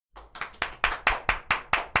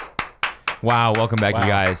Wow, welcome back, you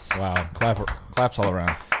guys. Wow, claps all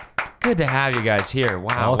around. Good to have you guys here.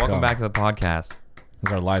 Wow, welcome back to the podcast. This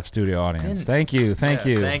is our live studio audience. Thank you. Thank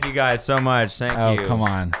you guys so much. Thank you. Oh, come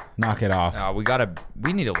on. Knock it off.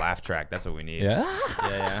 We need a laugh track. That's what we need. Yeah?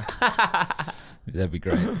 Yeah. That'd be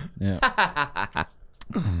great. Yeah.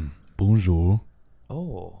 Bonjour.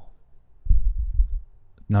 Oh.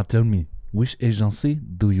 Now tell me, which agency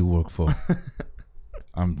do you work for?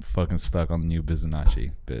 I'm fucking stuck on the new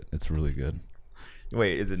Bizanacci bit. It's really good.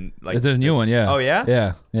 Wait, is it like... Is it a new one? Yeah. Oh, yeah?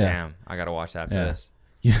 Yeah. Damn, I gotta watch that after this.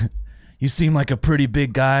 Yeah. You seem like a pretty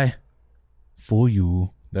big guy. For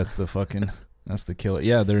you. That's the killer.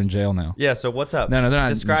 Yeah, they're in jail now. Yeah, so what's up? No, they're not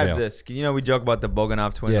Describe in jail. this. You know we joke about the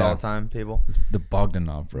Bogdanov twins all the time, people? It's the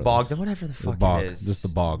Bogdanov brothers. Bogdan, whatever the fuck it is. Just the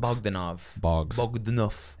Bogs. Bogdanov. Bogs.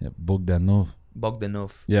 Bogdanov. Yeah, Bogdanov.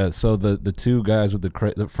 Bogdanov. Yeah, so the two guys with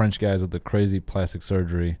the French guys with the crazy plastic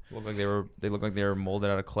surgery They look like they were molded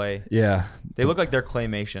out of clay. Yeah, they look like they're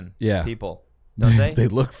claymation. Yeah, people, don't they? They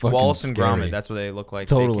look fucking Wallace and scary. Gromit. That's what they look like.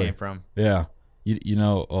 Totally. They came from. Yeah, you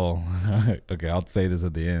know. Oh, okay. I'll say this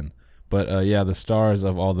at the end, but yeah, the stars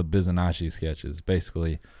of all the Bizanacci sketches,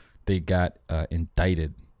 basically, they got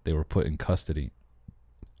indicted. They were put in custody,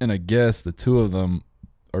 and I guess the two of them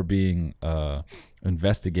are being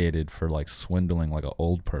investigated for like swindling like an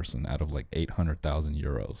old person out of like 800,000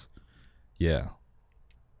 euros. Yeah.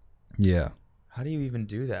 How do you even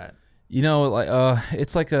do that? You know, like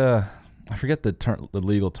it's like I forget the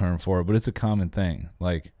legal term for it, but it's a common thing.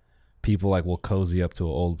 Like people like will cozy up to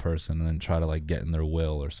an old person and then try to like get in their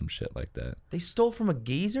will or some shit like that. They stole from a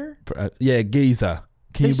geezer? Yeah, geezer.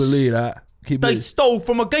 Can you believe that? They stole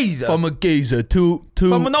from a geezer. From a geezer, two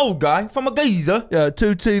from an old guy, from a geezer. Yeah,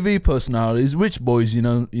 two TV personalities, rich boys, you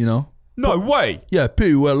know. No way. Yeah,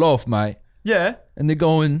 pretty well off, mate. Yeah. And they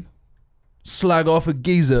go and slag off a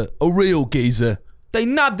geezer, a real geezer. They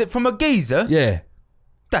nabbed it from a geezer? Yeah.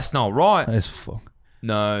 That's not right. That's fuck.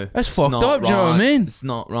 No. That's fucked up, do you know what I mean? It's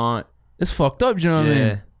not right. It's fucked up, do you know what I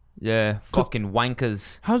mean? Yeah, fucking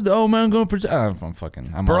wankers. How's the old man gonna protect? I'm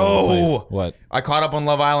Bro, all over the place. What? I caught up on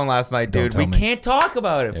Love Island last night, dude. We can't talk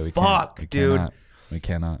about it. Yeah, Fuck, dude. We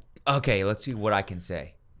cannot. Okay, let's see what I can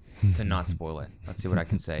say to not spoil it. Let's see what I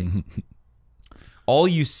can say. All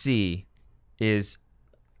you see is,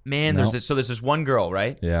 man. There's this one girl,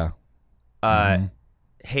 right? Yeah. Megan,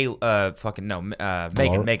 the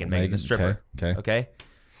stripper. Okay.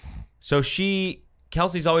 So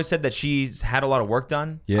Kelsey's always said that she's had a lot of work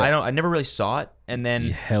done. Yeah. I never really saw it. And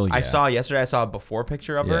then I saw a before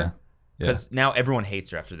picture of her. Because now everyone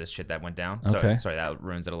hates her after this shit that went down. Okay. Sorry, that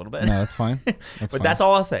ruins it a little bit. No, that's fine. That's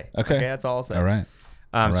all I'll say. Okay. That's all I'll say. All right.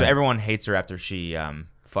 So everyone hates her after she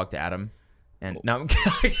fucked Adam. And no, I'm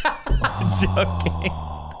joking.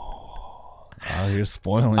 Oh, you're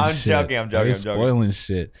spoiling shit. I'm joking. You're spoiling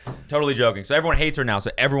shit. Totally joking. So everyone hates her now.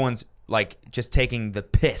 So everyone's like just taking the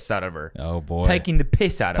piss out of her. Oh boy. Taking the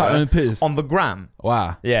piss out of her on the gram.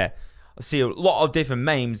 Wow. Yeah. I see a lot of different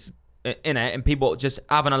memes in it and people just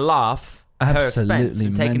having a laugh at her expense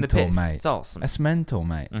and taking the piss. Mate. It's awesome. That's mental,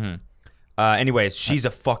 mate. Mm-hmm. Anyways, she's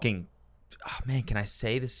a fucking... Oh, man, can I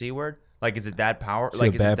say the C word? Like, is it that power? She's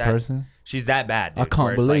a bad person? She's that bad, dude. I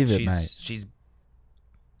can't believe it, mate. She's...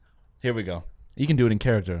 Here we go. You can do it in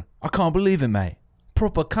character. I can't believe it, mate.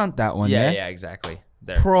 Proper cunt, that one, yeah? Yeah, exactly.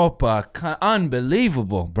 There. Proper cunt.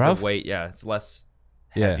 Unbelievable, bro. Wait, yeah, it's less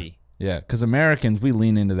heavy. Yeah, because Americans, we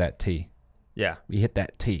lean into that T. Yeah. We hit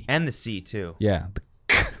that T. And the C, too. Yeah.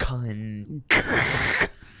 Cunt.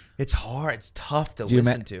 It's hard. It's tough to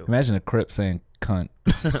listen to. Imagine a Crip saying cunt.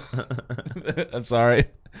 I'm sorry.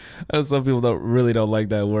 I know some people really don't like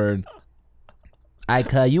that word. I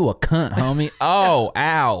call you a cunt, homie. Oh,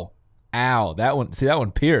 ow. Ow. That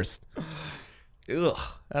one pierced. Ugh,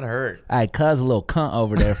 that hurt. I cuz a little cunt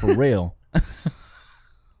over there for real. I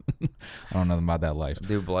don't know about that life.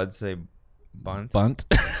 Do blood say bunt? Bunt?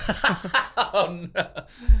 Oh, no.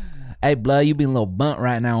 Hey, blood, you being a little bunt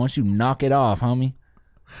right now. Why don't you knock it off, homie?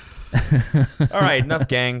 All right, enough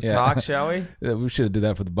gang talk, shall we? Yeah, we should have did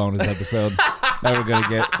that for the bonus episode. Now we're going to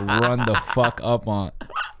get run the fuck up on.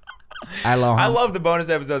 I love the bonus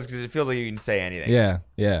episodes because it feels like you can say anything. Yeah.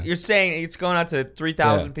 You're saying it's going out to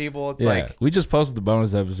 3,000 people. It's like... We just posted the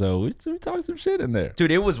bonus episode. We talked some shit in there.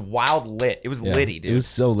 Dude, it was wild lit. It was litty, dude. It was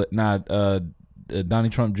so lit. Nah, Donnie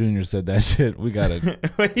Trump Jr. said that shit. We got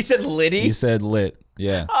it. He said litty? He said lit.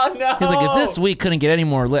 Yeah. Oh, no. He's like, if this week couldn't get any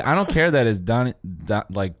more lit, I don't care that it's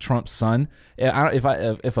like Trump's son. If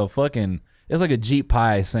a fucking... It's like a Jeep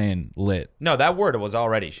pie saying lit. No, that word was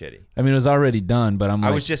already shitty. I mean, it was already done, but I'm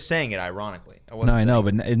like... I was just saying it ironically. No, I know,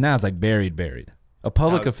 but now it's like buried. A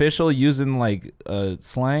public official using like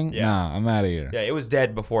slang? Yeah. Nah, I'm out of here. Yeah, it was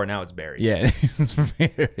dead before. Now it's buried. Yeah, he's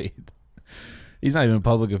buried. He's not even a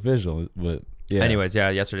public official, but yeah. Anyways,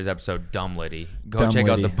 yeah, yesterday's episode, Dumb Liddy. Go check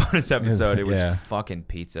out the bonus episode. It was fucking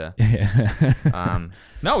pizza. Yeah.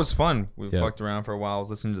 No, it was fun. We fucked around for a while. I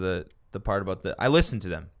was listening to the part about I listened to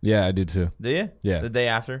them. Yeah, I do too. Do you? Yeah. The day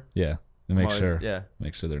after? Yeah. To make sure. Yeah.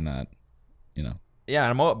 Make sure they're not,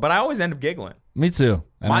 Yeah, but I always end up giggling. Me too.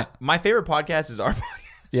 And my favorite podcast is our podcast.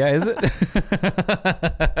 Yeah, is it?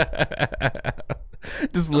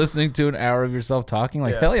 Just listening to an hour of yourself talking,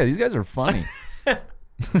 like, hell yeah, these guys are funny.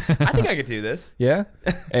 I think I could do this. Yeah.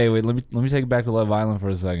 Hey, wait, let me take it back to Love Island for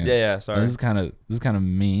a second. Yeah. Sorry. And this is kind of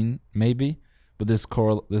mean, maybe, but this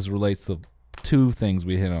relates to two things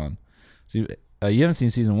we hit on. So you haven't seen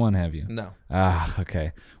season 1, have you? No.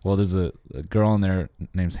 Okay. Well, there's a girl in there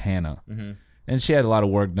named Hannah. Mm-hmm. And she had a lot of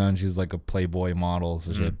work done. She's like a Playboy model,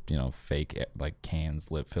 so she had, fake like cans,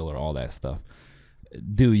 lip filler, all that stuff.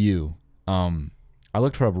 Do you? I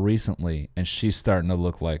looked her up recently, and she's starting to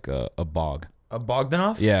look like a bog. A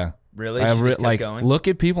Bogdanov? Yeah. Really? She just kept going? Look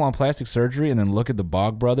at people on plastic surgery, and then look at the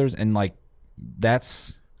Bog brothers, and like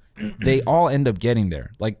they all end up getting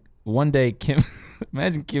there. Like one day,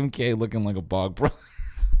 imagine Kim K looking like a Bog brother.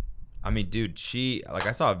 I mean, dude,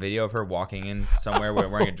 I saw a video of her walking in somewhere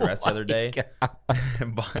wearing a dress the other day.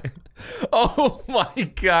 Oh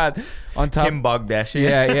my God. On top Kim Bogdashian.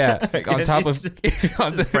 Yeah. On top of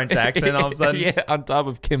on the French accent all of a sudden. Yeah, on top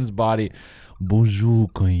of Kim's body. Bonjour,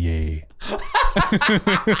 Kanye.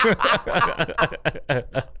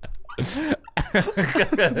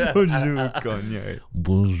 Bonjour, Kanye.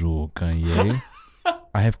 Bonjour, Kanye.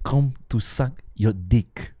 I have come to suck your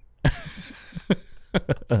dick.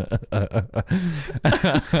 The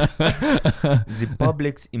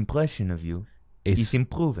public's impression of you is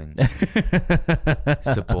improving.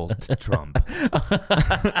 Support Trump.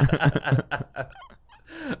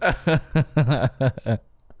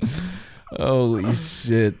 Holy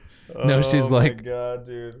shit. No, she's like, oh my God,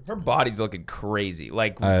 dude. Her body's looking crazy.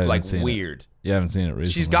 Like weird. You haven't seen it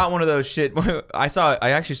recently. She's got one of those shit. I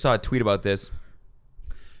actually saw a tweet about this.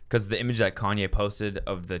 Because the image that Kanye posted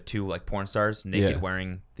of the two like porn stars naked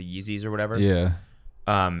wearing the Yeezys or whatever. Yeah.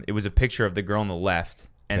 It was a picture of the girl on the left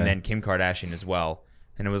and then Kim Kardashian as well.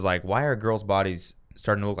 And it was like, why are girls' bodies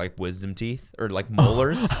starting to look like wisdom teeth or like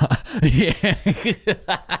molars? Yeah.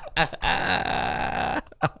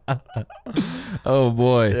 Oh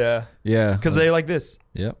boy. Yeah. Yeah. Because they're like this.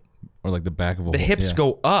 Yep. Or like the back of a The hips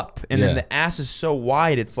go up and then the ass is so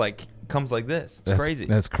wide it's like comes like this. It's crazy.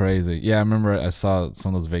 That's crazy. Yeah, I remember I saw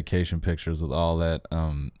some of those vacation pictures with all that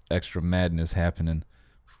extra madness happening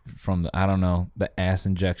from the ass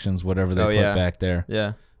injections, whatever they put back there.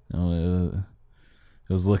 Yeah. It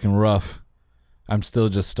was looking rough. I'm still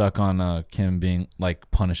just stuck on Kim being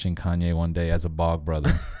like punishing Kanye one day as a Bog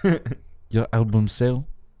brother. Your album sale?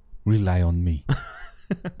 Rely on me.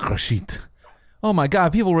 Crush it. Oh my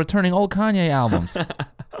God, people returning old Kanye albums.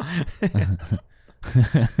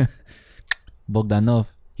 Bogdanov,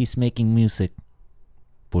 he's making music.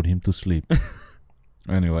 Put him to sleep.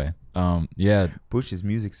 Anyway, push his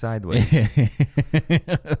music sideways.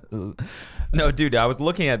 No, dude, I was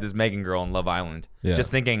looking at this Megan girl in Love Island,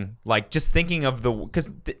 just thinking of because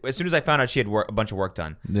as soon as I found out she had a bunch of work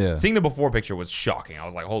done, seeing the before picture was shocking. I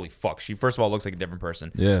was like, holy fuck, she first of all looks like a different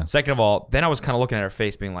person. Yeah. Second of all, then I was kind of looking at her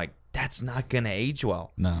face, being like, that's not gonna age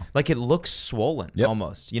well. No. Like it looks swollen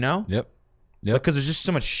almost, you know? Yep. Because there's just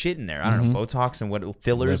so much shit in there. I don't know, Botox and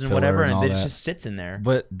fillers and whatever, and then it just sits in there.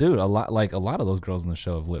 But dude, a lot of those girls in the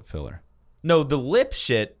show have lip filler. No, the lip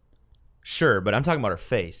shit, sure, but I'm talking about her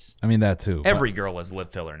face. I mean that too. Every girl has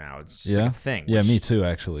lip filler now. It's just like a thing. Yeah, me too,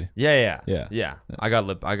 actually. Yeah. I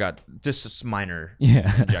got just minor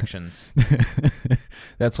injections.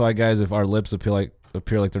 That's why, guys, if our lips appear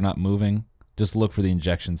like they're not moving, just look for the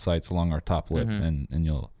injection sites along our top lip, and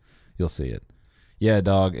you'll see it. Yeah,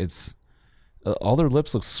 dog, it's. All their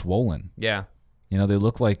lips look swollen. Yeah. You know, they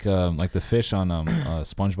look like the fish on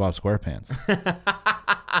SpongeBob SquarePants.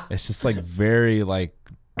 It's just like very like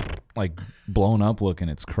blown up looking.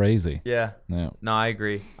 It's crazy. Yeah. No, I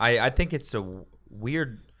agree. I think it's a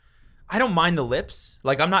weird. I don't mind the lips.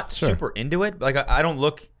 Like I'm not super into it. Like I don't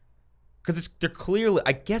look because they're clearly.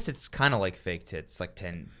 I guess it's kind of like fake tits, like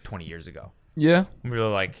 10, 20 years ago. Yeah. We were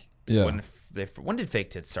like. Yeah. When did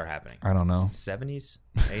fake tits start happening? I don't know. 70s,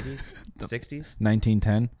 80s, 60s,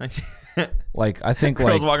 1910. Like I think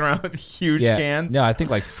girls walking around with huge cans. Yeah, I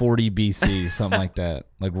think like 40 BC, something like that.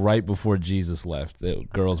 Like right before Jesus left,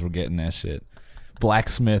 girls were getting that shit.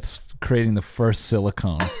 Blacksmiths creating the first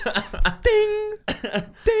silicone. Ding,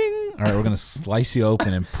 ding. All right, we're gonna slice you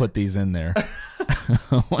open and put these in there.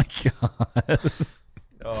 Oh my god.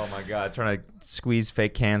 Oh my god, trying to squeeze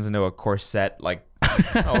fake cans into a corset like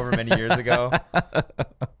however many years ago.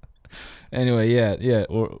 Anyway, yeah.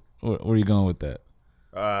 Where are you going with that?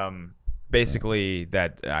 Basically,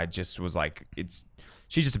 that I just was like,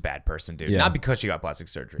 she's just a bad person, dude. Yeah. Not because she got plastic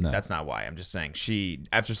surgery. No. That's not why. I'm just saying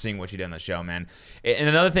after seeing what she did on the show, man. And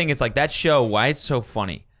another thing is like that show, why it's so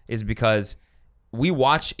funny is because we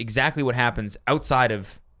watch exactly what happens outside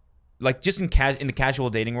of, like, just in the casual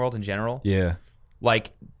dating world in general. Yeah.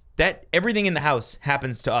 Like, that everything in the house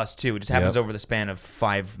happens to us, too. It just happens over the span of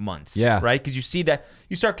 5 months. Yeah. Right? Because you see that,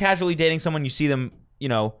 you start casually dating someone, you see them, you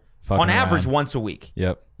know, fucking on average once a week.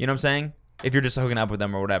 Yep. You know what I'm saying? If you're just hooking up with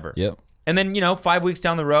them or whatever. Yep. And then, you know, 5 weeks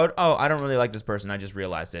down the road, oh, I don't really like this person. I just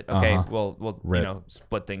realized it. Okay, we'll you know,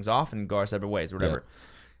 split things off and go our separate ways or whatever. Yep.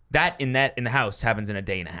 That in the house happens in a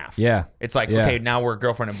day and a half. Yeah. It's like, okay, now we're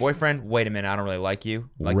girlfriend and boyfriend. Wait a minute, I don't really like you.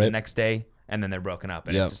 Like the next day, and then they're broken up.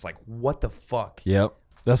 And it's just like, what the fuck? Yep.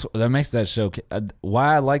 That makes that show.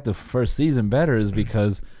 Why I like the first season better is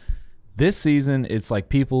because this season it's like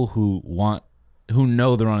people who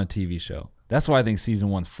know they're on a TV show. That's why I think season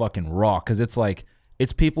 1's fucking raw, because it's like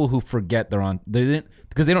it's people who forget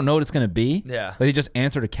because they don't know what it's gonna be. Yeah. Like they just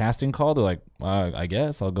answered a casting call. They're like, I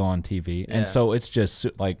guess I'll go on TV, and so it's just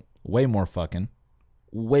like way more fucking,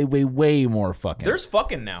 way more fucking. There's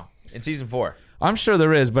fucking now in season 4. I'm sure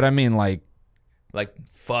there is, but I mean like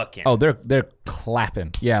fucking. Oh, they're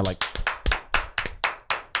clapping. Yeah, like.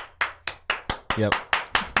 Yep.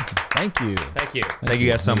 Thank you. Thank you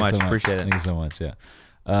guys so much. Appreciate it. Thank you so much. Yeah.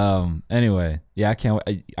 Anyway, yeah,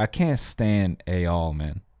 I can't stand A.all,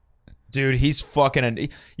 man. Dude, he's fucking.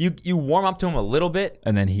 You warm up to him a little bit,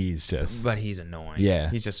 and then he's just. But he's annoying. Yeah.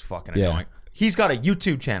 He's just fucking annoying. He's got a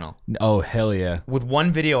YouTube channel. Oh hell yeah! With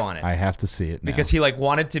one video on it. I have to see it now. Because he like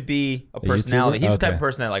wanted to be a personality. He's the type of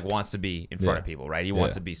person that like wants to be in front of people, right? He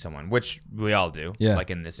wants to be someone, which we all do. Yeah. Like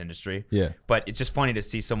in this industry. Yeah. But it's just funny to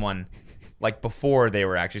see someone. Like before they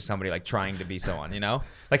were actually somebody like trying to be someone, you know?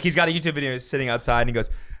 Like he's got a YouTube video sitting outside and he goes,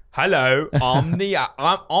 "Hello, I'm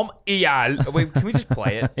Eyal." Wait, can we just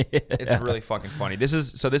play it? It's really fucking funny. This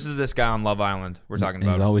is this guy on Love Island we're talking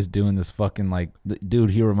about. He's always doing this fucking like, dude,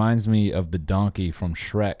 he reminds me of the donkey from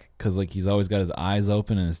Shrek, because like he's always got his eyes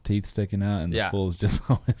open and his teeth sticking out, and the fool's just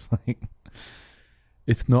always like,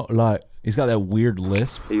 it's not like, he's got that weird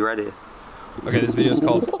lisp. Are you ready? Okay, this video is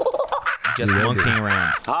called Just Monkeying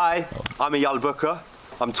Around. Hi, I'm Eyal Booker.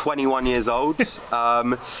 I'm 21 years old.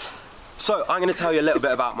 So I'm going to tell you a little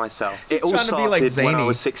bit about myself. It all started when I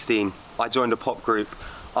was 16. I joined a pop group.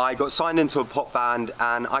 I got signed into a pop band,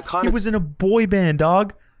 and he was in a boy band,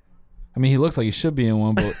 dog. I mean, he looks like he should be in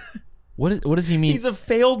one, but what does he mean? He's a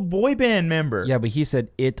failed boy band member. Yeah, but he said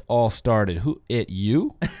it all started. Who? It?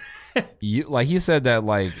 You? You? Like he said that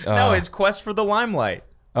like. No, it's Quest for the Limelight.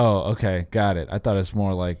 Oh, okay, got it. I thought it's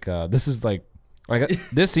more like this is like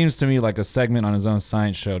this seems to me like a segment on his own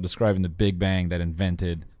science show describing the Big Bang that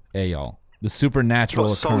invented A.all. The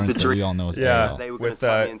supernatural occurrence that we all know as A.all. They were going to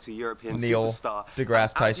turn me into European Neil superstar.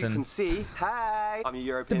 deGrasse Tyson. As you can see, hey, I'm a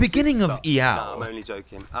European The beginning superstar. of Eyal. No, I'm only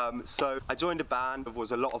joking. So I joined a band. It was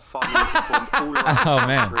a lot of fun. All oh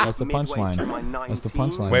man, that's the punchline. That's the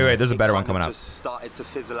punchline. Wait, there's a better one coming up. It just started to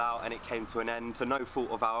fizzle out, and it came to an end for no fault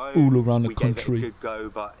of our own. All around the country. We gave it a good go,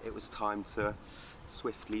 but it was time to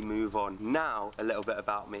swiftly move on. Now, a little bit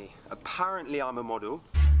about me. Apparently, I'm a model.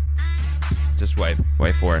 Just wait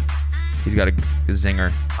for it. He's got a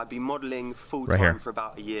zinger. I've been modeling full-time for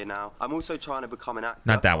about a year now. I'm also trying to become an actor.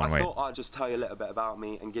 Not that one, I thought I'd just tell you a little bit about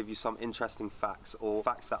me and give you some interesting facts, or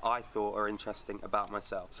facts that I thought are interesting about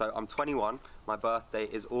myself. So I'm 21. My birthday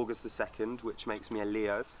is August the 2nd, which makes me a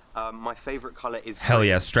Leo. My favorite color is green. Hell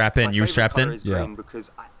yeah, strap in. You strapped in? Is green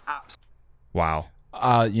because wow.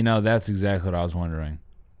 You know, that's exactly what I was wondering.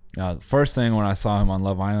 First thing when I saw him on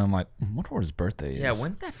Love Island, I'm like, I wonder what his birthday is. Yeah,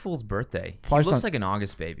 when's that fool's birthday? He looks like an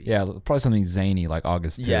August baby. Yeah, probably something zany like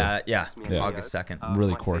August 2. Yeah. August 2nd.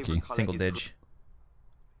 Really quirky. Single dig.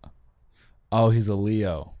 Oh, he's a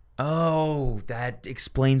Leo. Oh, that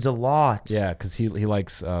explains a lot. Yeah, because he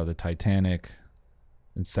likes the Titanic,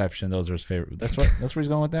 Inception. Those are his favorite. That's where he's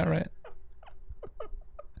going with that, right?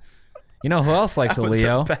 You know who else likes a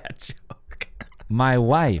Leo? That was a bad joke. My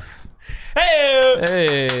wife.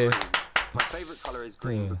 Hey! My favorite color is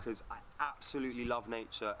green because I absolutely love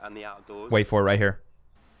nature and the outdoors. Wait for it right here.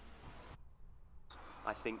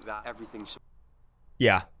 I think that everything should.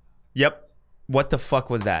 Yeah. Yep. What the fuck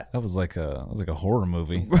was that? That was like a horror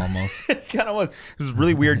movie almost. It kind of was. It was a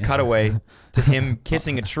really weird cutaway to him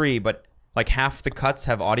kissing a tree, but like half the cuts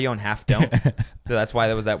have audio and half don't. So that's why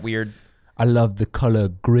there was that weird. I love the color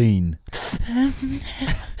green.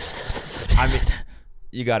 I mean,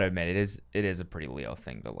 you gotta admit it is a pretty Leo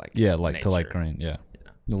thing to like. Yeah, like nature. to like green. Yeah.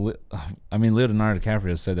 I mean, Leonardo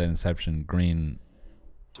DiCaprio said that in Inception. Green.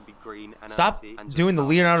 To be green and stop doing the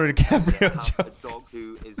Leonardo DiCaprio jokes. A dog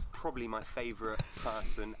who is probably my favorite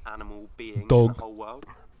person, animal, being dog. in the whole world.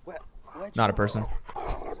 Not a person.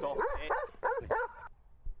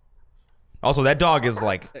 Also, that dog is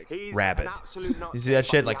like rabid. You see that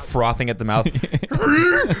shit, like frothing at the mouth?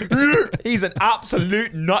 He's an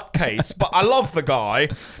absolute nutcase, but I love the guy.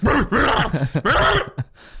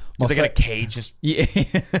 He's like in a cage, just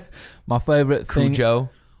my favorite thing. Cujo.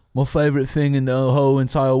 My favorite thing in the whole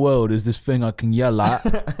entire world is this thing I can yell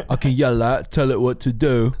at. I can yell at, tell it what to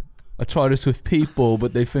do. I try this with people,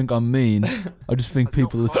 but they think I'm mean. I just think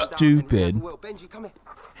people are stupid. Benji, come here.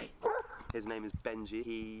 Hey. His name is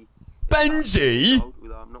Benji. Benji?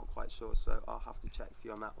 Although I'm not quite sure, so I'll have to check for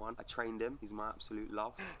you on that one. I trained him. He's my absolute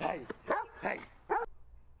love. Hey.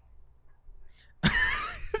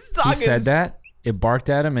 He said that. It barked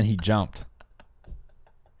at him, and he jumped.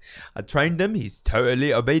 I trained him. He's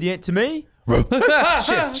totally obedient to me.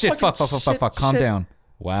 Shit, fuck. Calm down.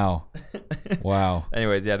 Wow.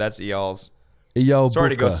 Anyways, yeah, that's Eol's. Sorry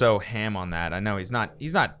to go so ham on that. I know he's not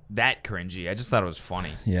that cringy. I just thought it was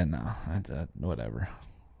funny. Yeah, no, whatever.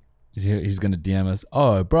 He's gonna DM us.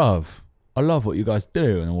 Oh, bruv, I love what you guys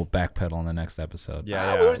do, and then we'll backpedal on the next episode.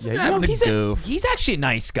 He's actually a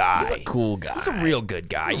nice guy. He's a cool guy. He's a real good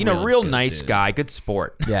guy. Real nice dude. Guy. Good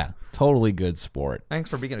sport. Yeah, totally good sport. Thanks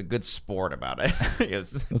for being a good sport about it.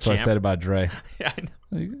 That's what I said about Dre. Yeah, I know.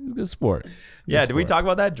 Good sport. Did we talk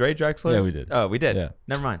about that? Dre Drexler? Yeah, we did. Oh, we did? Yeah.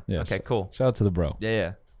 Never mind. Yeah, okay, cool. Shout out to the bro.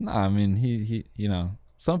 Yeah. Nah, I mean, he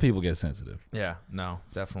some people get sensitive. Yeah, no,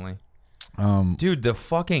 definitely. Dude, the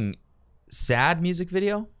fucking sad music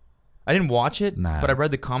video. I didn't watch it, but I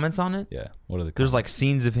read the comments on it. Yeah. What are the comments? There's like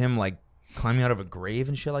scenes of him like climbing out of a grave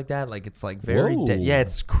and shit like that. Like it's like very yeah,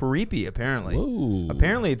 it's creepy apparently. Whoa.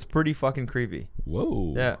 Apparently it's pretty fucking creepy.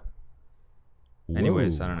 Whoa. Yeah. Whoa.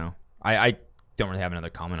 Anyways, I don't know. I don't really have another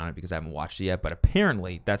comment on it because I haven't watched it yet, but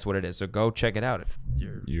apparently that's what it is. So go check it out if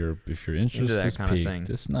you're interested. That kind of thing.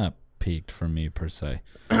 It's not peaked for me per se.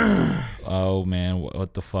 Oh man,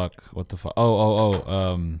 what the fuck?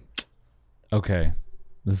 Okay.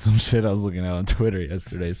 This is some shit I was looking at on Twitter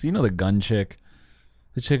yesterday. So the gun chick?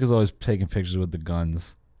 The chick is always taking pictures with the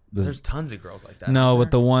guns. There's tons of girls like that. No,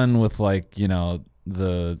 but the one with like,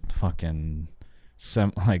 the fucking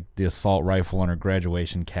like the assault rifle on her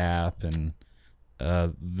graduation cap and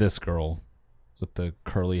this girl with the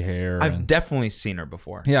curly hair. I've definitely seen her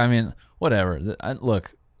before. Yeah, I mean, whatever.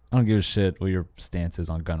 Look, I don't give a shit what your stance is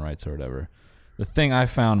on gun rights or whatever. The thing I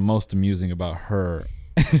found most amusing about her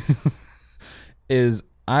is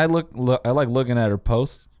I like looking at her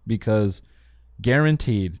posts because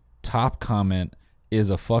guaranteed top comment is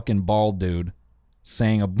a fucking bald dude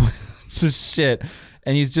saying a bunch of shit,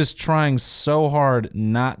 and he's just trying so hard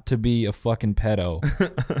not to be a fucking pedo,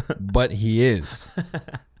 but he is.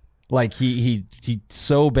 Like he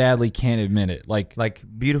so badly can't admit it. Like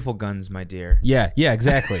beautiful guns, my dear. Yeah,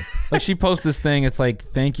 exactly. Like she posts this thing. It's like,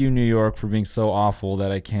 thank you, New York, for being so awful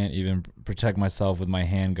that I can't even protect myself with my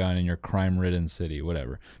handgun in your crime-ridden city.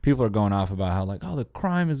 Whatever. People are going off about how like, oh, the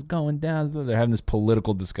crime is going down. They're having this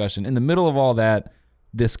political discussion in the middle of all that.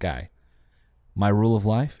 This guy, my rule of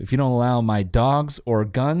life: if you don't allow my dogs or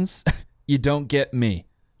guns, you don't get me.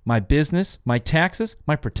 My business, my taxes,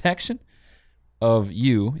 my protection of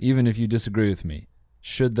you, even if you disagree with me.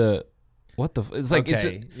 Should the it's like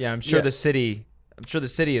okay. I'm sure the city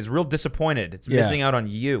is real disappointed. It's missing out on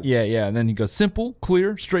you. Yeah. And then he goes, simple,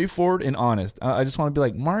 clear, straightforward, and honest. I just want to be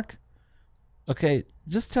like, Mark, okay,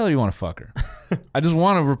 just tell her you want to fuck her. I just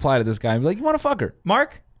want to reply to this guy and be like, you want to fuck her.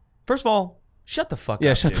 Mark, first of all, shut the fuck up.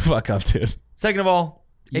 Yeah, shut the fuck up, dude. Second of all,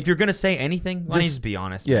 if you're gonna say anything, why don't you just be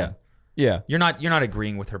honest, man? Yeah. You're not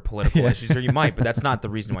agreeing with her political issues, or you might, but that's not the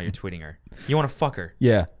reason why you're tweeting her. You want to fuck her.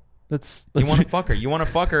 Yeah. You want to fuck her. You want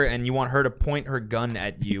to fuck her, and you want her to point her gun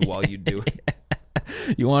at you while you do it.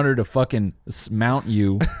 You want her to fucking mount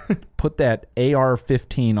you, put that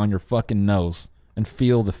AR-15 on your fucking nose, and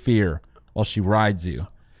feel the fear while she rides you.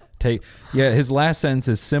 His last sentence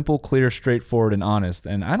is simple, clear, straightforward, and honest,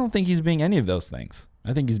 and I don't think he's being any of those things.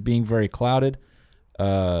 I think he's being very clouded.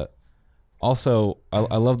 Also,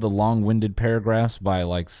 I love the long-winded paragraphs by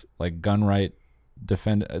like gun right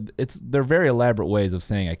defend. They're very elaborate ways of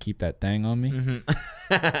saying I keep that thing on me.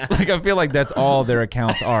 Mm-hmm. Like I feel like that's all their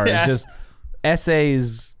accounts are. Yeah. It's just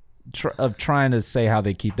essays of trying to say how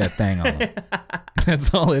they keep that thing on them.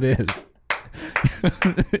 That's all it is.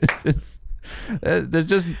 They're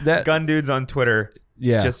just that gun dudes on Twitter.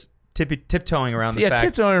 Yeah. Just tiptoeing around the fact.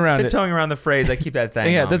 Tiptoeing around the phrase. I keep that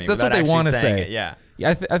thing. Yeah, on me that's what they want to say. It. Yeah.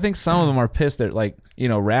 Yeah, I think some of them are pissed at like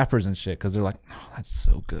rappers and shit because they're like, oh, that's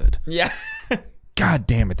so good. Yeah. God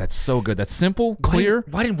damn it, that's so good. That's simple, clear.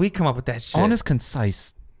 Why didn't we come up with that shit? Honest,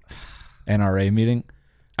 concise. NRA meeting.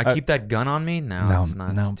 I keep that gun on me? No, it's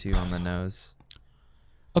not. It's too on the nose.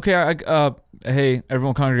 Okay, hey,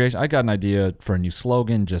 everyone, congregation, I got an idea for a new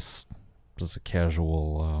slogan, just a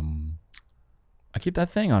casual, I keep that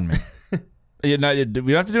thing on me. We don't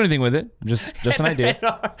have to do anything with it, just an idea.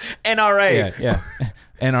 NRA. Yeah.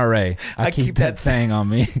 NRA. I keep that thing on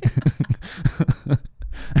me.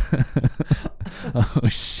 Oh,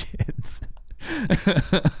 shit.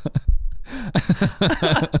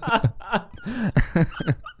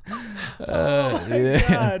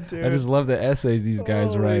 God, dude. I just love the essays these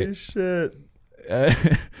guys write. Holy shit.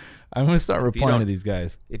 I'm gonna start replying to these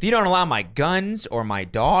guys. If you don't allow my guns or my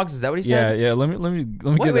dogs, is that what he said? Yeah. Let me get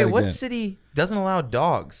that again. Wait, what city doesn't allow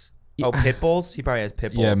dogs? Oh, pit bulls? He probably has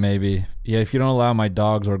pit bulls. Yeah, maybe. Yeah, if you don't allow my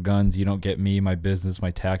dogs or guns, you don't get me, my business, my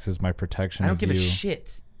taxes, my protection. I don't give a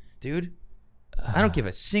shit, dude. I don't give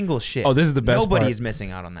a single shit. Oh, this is the best Nobody part. is missing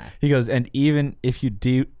out on that. He goes, and even if you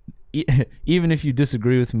disagree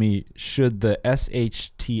with me, should the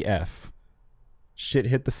SHTF shit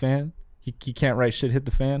hit the fan? He can't write shit hit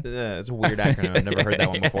the fan? It's a weird acronym. I've never heard that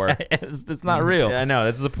one before. It's not real. Yeah, I know.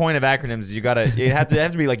 That's the point of acronyms. It have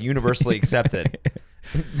to be like universally accepted.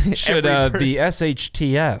 Should the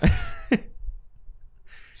SHTF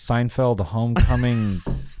Seinfeld Homecoming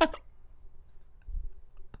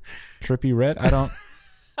Trippy Red? I don't.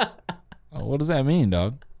 What does that mean,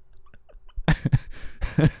 dog?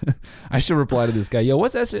 I should reply to this guy. Yo,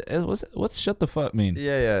 what's that shit? What's shut the fuck mean?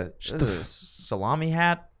 Yeah. Salami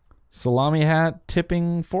hat? Salami hat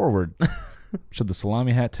tipping forward. Should the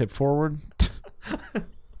salami hat tip forward?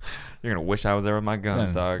 You're gonna wish I was there with my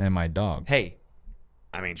guns, dog. And my dog. Hey,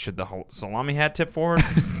 I mean, should the whole salami hat tip forward?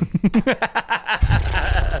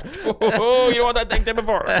 Oh, you don't want that thing tipping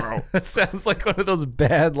forward. That sounds like one of those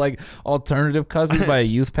bad, like, alternative cousins by a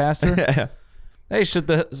youth pastor. Yeah. Hey, should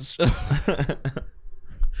the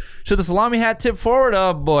salami hat tip forward?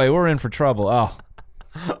 Oh boy, we're in for trouble. Oh,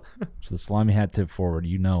 should the salami hat tip forward?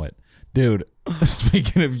 You know it, dude.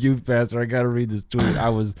 Speaking of youth pastor, I gotta read this tweet. I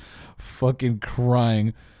was fucking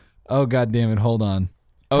crying. Oh god damn it! Hold on.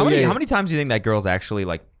 How many times do you think that girl's actually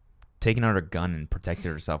like taken out her gun and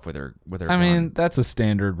protected herself with her gun? I mean, that's a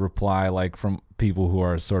standard reply, like from people who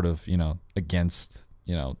are sort of against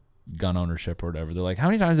gun ownership or whatever. They're like, how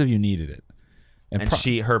many times have you needed it? And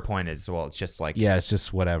her point is, well, it's just like, yeah, it's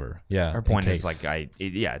just whatever. Yeah, her point is like,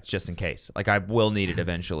 it's just in case. Like, I will need it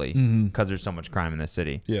eventually because there's so much crime in this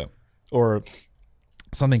city. Yeah, or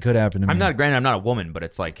something could happen to me. I'm not a woman, but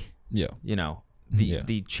it's like,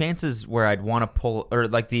 the chances where I'd want to pull, or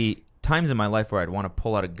like the times in my life where I'd want to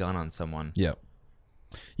pull out a gun on someone. Yeah.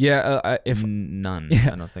 If none,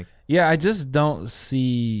 I don't think. Yeah, I just don't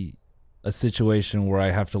see a situation where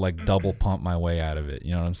I have to like double pump my way out of it.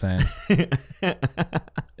 You know what I'm saying?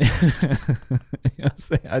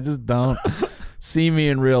 I just don't see me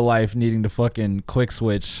in real life needing to fucking quick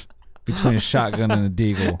switch between a shotgun and a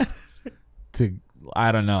deagle to,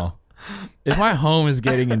 I don't know. If my home is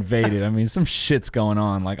getting invaded, I mean, some shit's going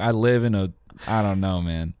on. Like, I live in I don't know,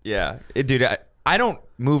 man. Yeah. Dude, I don't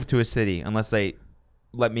move to a city unless they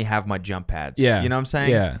let me have my jump pads. Yeah. You know what I'm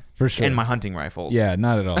saying? Yeah, for sure. And my hunting rifles. Yeah,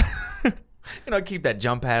 not at all. Keep that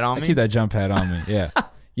jump pad on me. Keep that jump pad on me, yeah.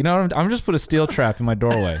 You know what? I'm just put a steel trap in my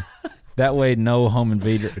doorway. That way, no home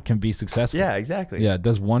invader can be successful. Yeah, exactly. Yeah, it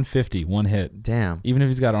does 150, one hit. Damn. Even if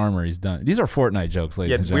he's got armor, he's done. These are Fortnite jokes,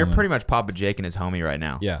 ladies and gentlemen. We're pretty much Papa Jake and his homie right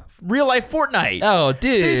now. Yeah. Real life Fortnite. Oh,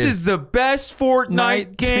 dude. This is the best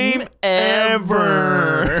Fortnite game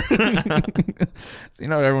ever. So,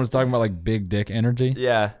 everyone's talking about, like, big dick energy?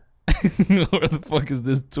 Yeah. Where the fuck is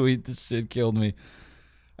this tweet? This shit killed me.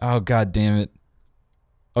 Oh, god damn it.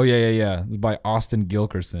 Oh, yeah. It's by Austin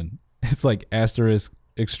Gilkerson. It's like asterisk,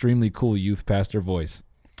 extremely cool youth pastor voice.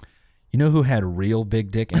 You know who had real big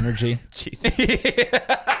dick energy? Jesus.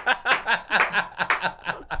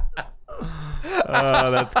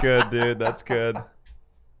 Oh, that's good, dude. That's good.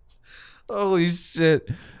 Holy shit.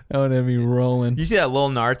 That would have me rolling. You see that Lil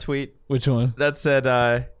Nar tweet? Which one? That said,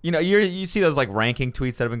 you see those like ranking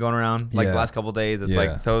tweets that have been going around like the last couple of days. It's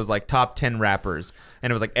like, so it was like top 10 rappers,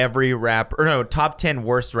 and it was like every rapper, or no, top 10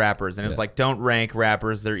 worst rappers, and it was like, don't rank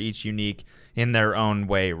rappers; they're each unique in their own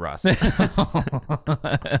way. Russ.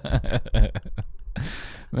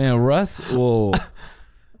 Man, Russ will.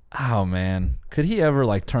 Oh man, could he ever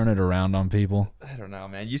like turn it around on people? I don't know,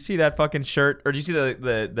 man. You see that fucking shirt, or do you see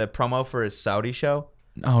the promo for his Saudi show?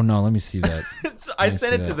 Oh no, let me see that. So I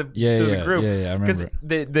sent it to the group. Yeah, I remember.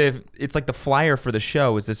 Because it's like the flyer for the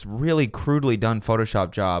show is this really crudely done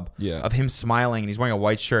Photoshop job of him smiling and he's wearing a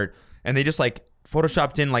white shirt, and they just like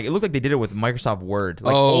photoshopped in, like, it looked like they did it with Microsoft Word,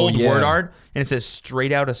 like old word art, and it says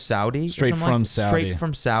straight out of Saudi. Straight from Saudi. Straight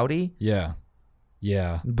from Saudi. Yeah.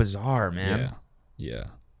 Yeah. Bizarre, man. Yeah.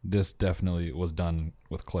 This definitely was done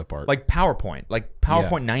with clip art. Like PowerPoint. Like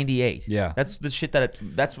PowerPoint 98. Yeah. That's the shit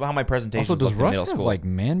that's how my presentation also, looked in middle have school. like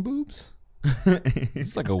man boobs?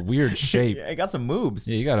 It's like a weird shape. Yeah, he got some moves.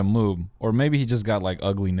 Yeah, you got to move. Or maybe he just got like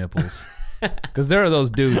ugly nipples. Because there are those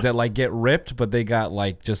dudes that like get ripped, but they got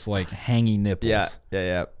like just like hangy nipples.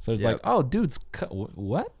 Yeah. So it's like, oh, dude's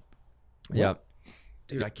what? Yep.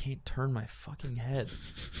 Dude, I can't turn my fucking head.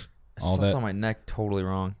 I All slept that on my neck totally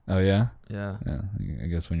wrong. Oh yeah. Yeah. I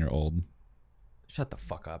guess when you're old. Shut the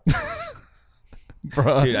fuck up,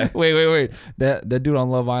 bro. Dude, wait. That dude on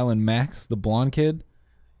Love Island, Max, the blonde kid.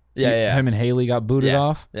 Yeah. Him and Haley got booted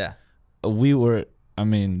off. Yeah. We were. I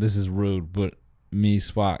mean, this is rude, but me,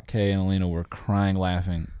 Spot, Kay, and Alina were crying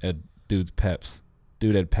laughing at dude's peps.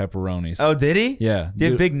 Dude had pepperonis. Oh, did he? Yeah. Did he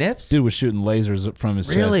have big nips? Dude was shooting lasers from his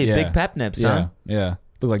chest. Really? Yeah. Big pep nips, huh? Yeah.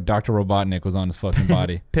 Looked like Dr. Robotnik was on his fucking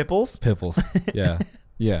body. Pipples? Yeah.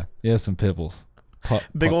 He has some pipples.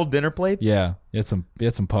 Big old dinner plates? Yeah. He had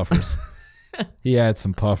some puffers. He had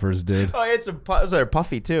some puffers, dude. Oh, he had some puffers. They're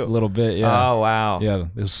puffy, too. A little bit, yeah. Oh, wow. Yeah,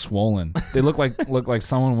 it was swollen. They look like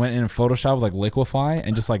someone went in Photoshop with like Liquify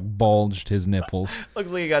and just like bulged his nipples.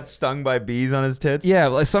 Looks like he got stung by bees on his tits. Yeah,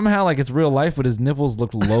 like somehow like it's real life, but his nipples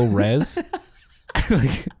looked low res.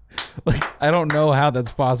 like I don't know how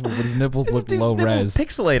that's possible, but his nipples looked low res.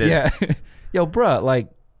 Pixelated. Yeah. Yo, bruh, like,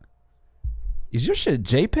 is your shit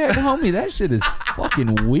JPEG, homie? That shit is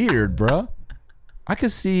fucking weird, bruh. I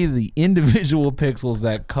could see the individual pixels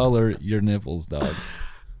that color your nipples, dog.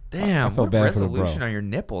 Damn, I felt bad resolution for the bro. On your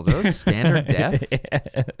nipples? Are those standard def?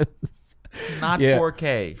 Yes. Not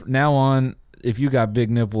 4K. From now on, if you got big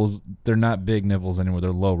nipples, they're not big nipples anymore.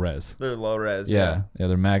 They're low res. They're low res. Yeah,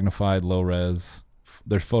 they're magnified, low res.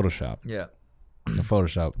 They're Photoshop. Yeah. They're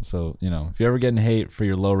Photoshop. So, you know, if you're ever getting hate for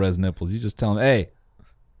your low res nipples, you just tell them, hey,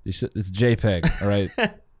 it's JPEG, all right?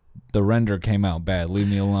 The render came out bad. Leave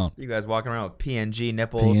me alone. You guys walking around with PNG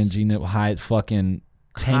nipples. PNG nipple, high fucking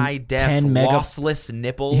 10, high def 10 lossless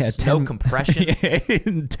nipples. Yeah, 10, no compression.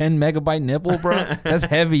 10 megabyte nipple, bro. That's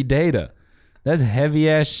heavy data. That's heavy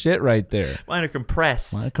ass shit right there. Mine are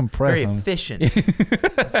compressed. Very efficient.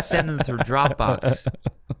 Send them through Dropbox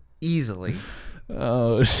easily.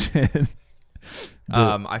 Oh shit.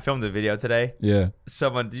 I filmed a video today. Yeah.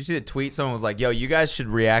 Did you see the tweet? Someone was like, "Yo, you guys should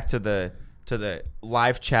react to the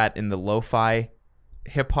live chat in the lo-fi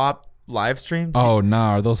hip hop live stream." Oh,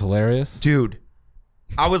 nah, are those hilarious? Dude,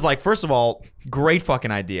 I was like, first of all, great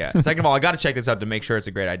fucking idea. Second of all, I got to check this out to make sure it's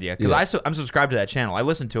a great idea because I'm subscribed to that channel. I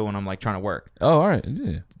listen to it when I'm like trying to work. Oh, all right.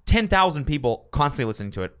 Yeah. 10,000 people constantly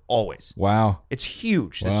listening to it always. Wow. It's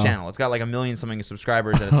huge, this channel. It's got like 1 million something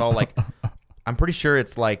subscribers, and it's all like, I'm pretty sure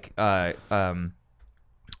it's like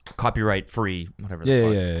copyright free, whatever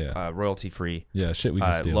the fuck, royalty free. Yeah, shit we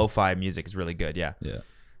can steal. Lo-fi music is really good. Yeah.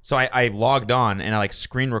 So I logged on and I like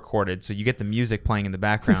screen recorded, so you get the music playing in the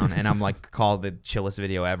background, and I'm like, called the chillest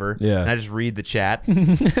video ever. Yeah. And I just read the chat,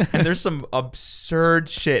 and there's some absurd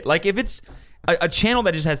shit. Like if it's a channel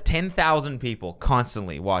that just has 10,000 people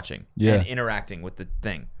constantly watching and interacting with the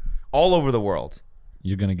thing all over the world,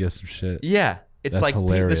 you're gonna get some shit. Yeah, it's That's like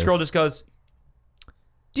hilarious. This girl just goes,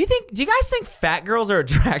 Do you guys think fat girls are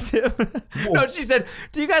attractive? No, she said,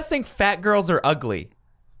 do you guys think fat girls are ugly?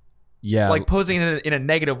 Yeah. Like posing it in a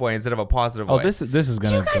negative way instead of a positive way. Oh, this is going to go over well.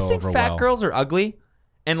 Do you guys think fat girls are ugly?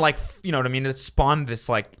 And like, you know what I mean? It spawned this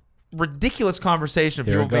like ridiculous conversation of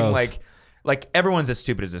people being like everyone's as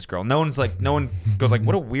stupid as this girl. No one goes like,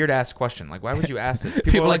 what a weird ass question. Like, why would you ask this?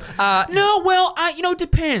 People are like, no, well, it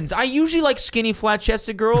depends. I usually like skinny, flat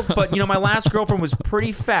chested girls, but my last girlfriend was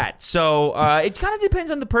pretty fat. So it kind of depends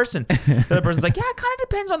on the person. The other person's like, yeah, it kind of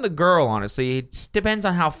depends on the girl, honestly. It depends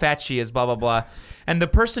on how fat she is, blah, blah, blah. And the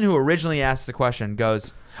person who originally asked the question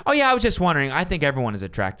goes, oh yeah, I was just wondering. I think everyone is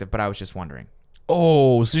attractive, but I was just wondering.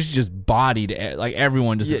 Oh, so she just bodied like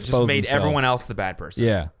everyone just exposed made themselves. Everyone else the bad person.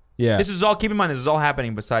 Yeah. Yeah. This is all, keep in mind, this is all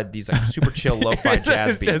happening beside these like super chill lo-fi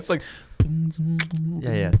jazz beats. It's like,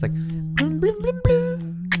 yeah. It's like,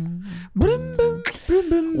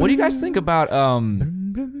 what do you guys think about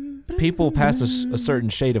people past a certain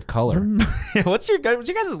shade of color? What's your guys'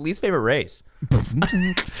 least favorite race?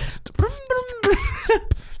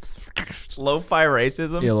 Lo-fi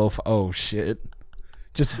racism? Yeah, lo-fi. Oh shit.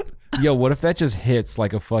 Just what if that just hits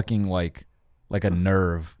like a fucking like a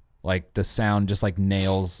nerve? Like the sound just like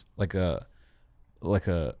nails like a what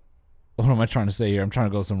am I trying to say here? I'm trying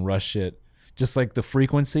to go some Rush shit. Just like the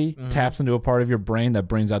frequency taps into a part of your brain that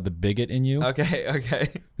brings out the bigot in you.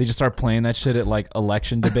 Okay. They just start playing that shit at like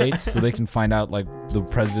election debates so they can find out like the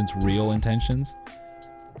president's real intentions.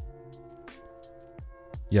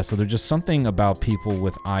 Yeah, so there's just something about people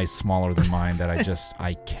with eyes smaller than mine that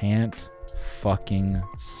I can't fucking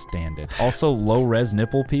stand it. Also, low-res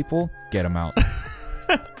nipple people, get them out.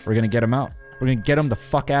 We're gonna get them out. We're gonna get them the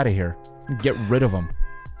fuck out of here. Get rid of them.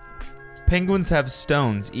 Penguins have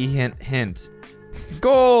stones. Hint.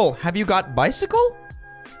 Goal. Have you got bicycle?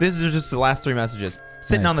 This is just the last 3 messages.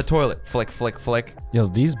 Sitting on the toilet. Flick, flick, flick. Yo,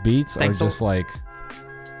 these beats are just like...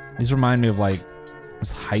 These remind me of like...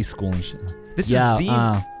 Just high school and shit.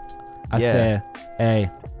 I said, hey,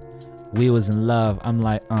 we was in love. I'm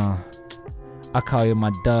like, I call you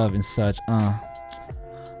my dove and such. I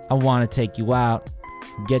want to take you out.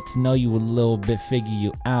 Get to know you a little bit. Figure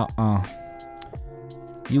you out.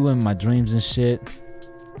 You in my dreams and shit.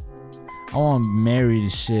 I want to marry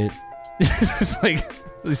this shit. It's like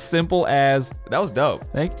as simple as... That was dope.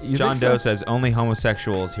 John Doe says, only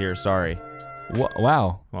homosexuals here, sorry.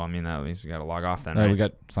 Wow. Well, I mean, that means we got to log off then, right? We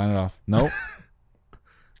got sign it off. Nope.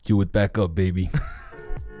 Cue it back up, baby.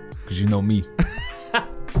 Because you know me.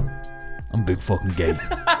 I'm big fucking gay.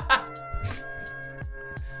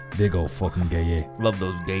 Big old fucking gay, yeah. Love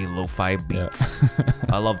those gay lo-fi beats. Yeah.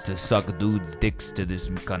 I love to suck dudes' dicks to this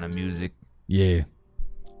kind of music. Yeah.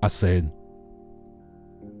 I said.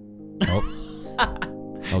 Oh.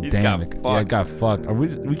 Oh, damn it. Yeah, I got fucked.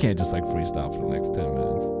 We can't just like freestyle for the next 10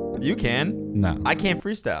 minutes. You can. No. I can't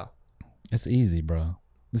freestyle. It's easy, bro.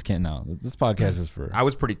 This podcast is for... I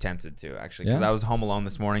was pretty tempted to, actually, because I was home alone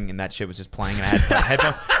this morning and that shit was just playing and I had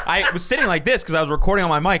headphones. I was sitting like this because I was recording on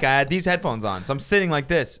my mic. I had these headphones on, so I'm sitting like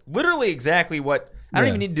this. Literally exactly what... I don't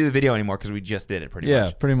even need to do the video anymore because we just did it pretty much.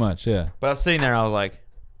 Yeah, pretty much, yeah. But I was sitting there and I was like...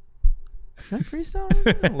 Should I freestyle?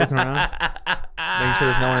 Looking around. Making sure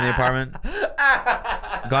there's no one in the apartment.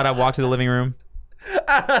 God, I walked to the living room.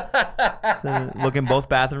 So, look in both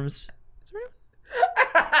bathrooms.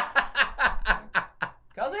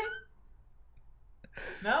 Kelsey?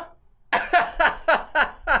 No?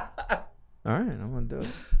 All right, I'm gonna do it.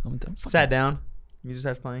 I'm done. Sat down. Music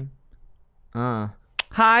starts playing.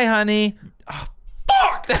 Hi, honey. Oh,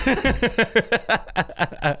 fuck!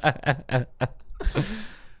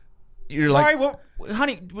 You're sorry,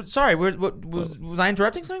 honey? Sorry, was I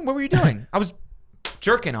interrupting something? What were you doing? I was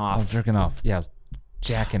jerking off. I was jerking off. Yeah, I was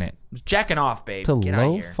jacking it. I was jacking off, babe. To Get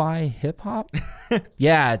lo-fi hip hop?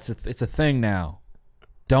 Yeah, it's a thing now.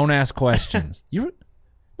 Don't ask questions.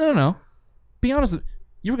 No. Be honest.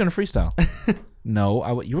 You were gonna freestyle.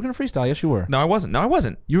 No, you were gonna freestyle. Yes, you were. No, I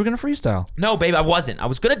wasn't. You were gonna freestyle. No, babe, I wasn't. I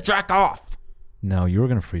was gonna jack off. No, you were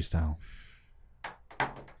gonna freestyle.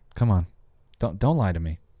 Come on, don't lie to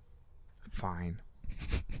me. Fine.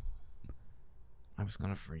 I was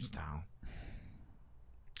gonna freestyle.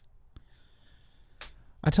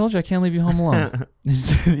 I told you I can't leave you home alone.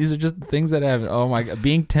 These are just things that happen. Oh my God,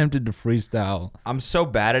 being tempted to freestyle. I'm so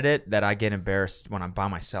bad at it that I get embarrassed when I'm by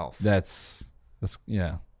myself. That's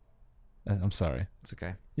yeah. I'm sorry. It's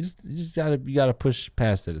okay. You just gotta push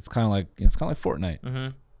past it. It's kind of like Fortnite.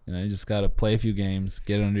 Mm-hmm. You know, you just gotta play a few games,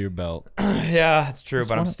 get it under your belt. Yeah, that's true.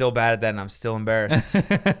 But I'm still bad at that, and I'm still embarrassed.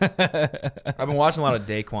 I've been watching a lot of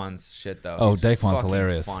Daquan's shit though. Oh, Daquan's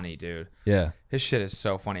hilarious. Funny, dude. Yeah, his shit is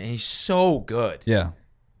so funny, and he's so good. Yeah,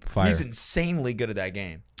 fire. He's insanely good at that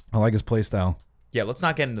game. I like his play style. Yeah, let's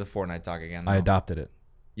not get into the Fortnite talk again. Though. I adopted it.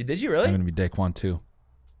 Did you really? I'm gonna be Daquan too.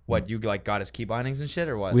 What, you like got his key bindings and shit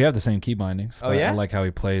or what? We have the same key bindings. Oh yeah? I like how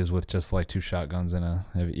he plays with just like 2 shotguns and a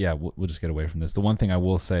heavy. Yeah, we'll just get away from this. The one thing I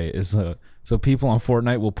will say is so people on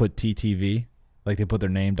Fortnite will put TTV, like they put their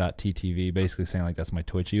name .ttv, basically saying like that's my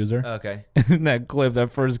Twitch user. Okay. In that clip, that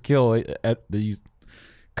first kill,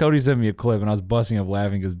 Cody sent me a clip and I was busting up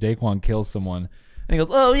laughing because Daquan kills someone and he goes,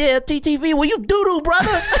 "Oh yeah, TTV, well you doo-doo,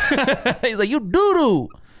 brother." He's like, "You doo-doo.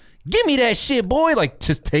 Give me that shit, boy!" Like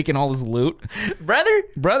just taking all this loot, brother.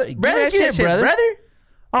 Give me that shit, brother.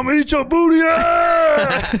 I'm gonna eat your booty.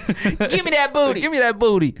 Give me that booty. Give me that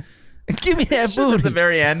booty. Give me that booty. At the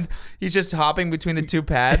very end, he's just hopping between the 2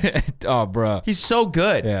 pads. Oh, bro, he's so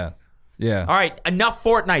good. Yeah. All right, enough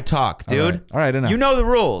Fortnite talk, dude. All right, enough. You know the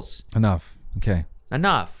rules. Enough. Okay.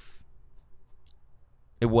 Enough.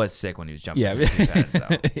 It was sick when he was jumping. Yeah, pads, so.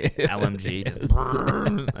 LMG,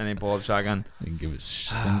 just and he pulled a shotgun. You can give it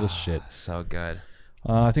single shit. So good.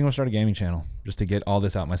 I think I'm gonna start a gaming channel just to get all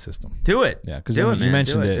this out my system. Do it. Yeah, because you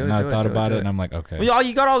mentioned it, and I thought about it, and I'm like, okay. Well,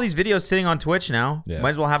 you got all these videos sitting on Twitch now. Yeah.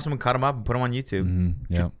 Might as well have someone cut them up and put them on YouTube.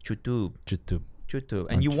 Mm-hmm. Yeah. YouTube. YouTube.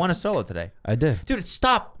 And you won a solo today. I did. Dude,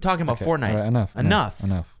 stop talking about Fortnite. Right, enough.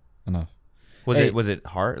 Was it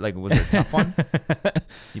hard? Like, was it a tough one?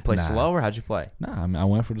 You play slow, or how'd you play? Nah, I mean, I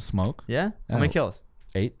went for the smoke. Yeah? How many kills?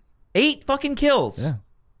 8. 8 fucking kills? Yeah.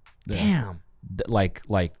 Damn. Like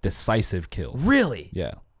decisive kills. Really?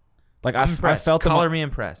 Yeah. Like, I felt them. Color me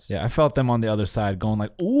impressed. Yeah, I felt them on the other side going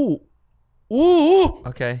like, ooh.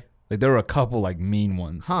 Okay. Like, there were a couple, like, mean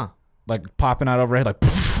ones. Huh. Like, popping out overhead, like,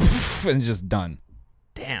 and just done.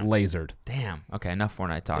 Damn. Lasered. Damn. Okay, enough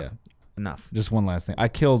Fortnite talk. Yeah. Enough. Just one last thing. I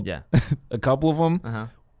killed a couple of them. Uh-huh.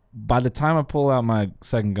 By the time I pull out my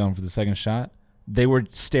second gun for the second shot, they were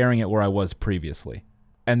staring at where I was previously.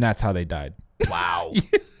 And that's how they died. Wow.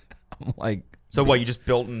 I'm like... So what, you just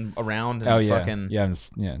built around and fucking... Yeah, I'm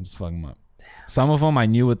just fucking them up. Damn. Some of them, I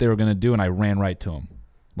knew what they were going to do, and I ran right to them.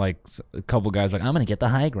 Like, a couple guys like, I'm going to get the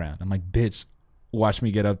high ground. I'm like, bitch, watch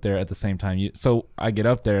me get up there at the same time. So I get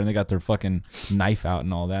up there, and they got their fucking knife out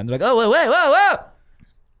and all that. And they're like, oh, wait, whoa.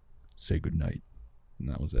 Say goodnight. And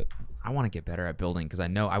that was it. I want to get better at building because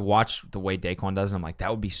I watch the way Daquan does, and I'm like, that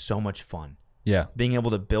would be so much fun. Yeah. Being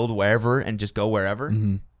able to build wherever and just go wherever.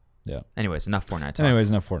 Mm-hmm. Yeah. Anyways, enough Fortnite talk.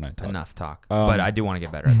 Enough talk. But I do want to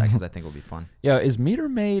get better at that because I think it'll be fun. Yeah, is meter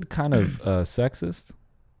maid kind of sexist?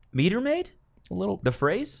 Meter maid? A little. The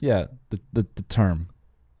phrase? Yeah, the term.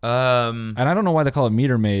 And I don't know why they call it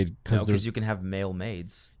meter maid because you can have male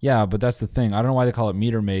maids. Yeah, but that's the thing. I don't know why they call it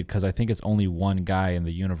meter maid because I think it's only one guy in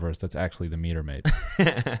the universe that's actually the meter maid.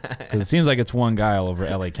 Because it seems like it's one guy all over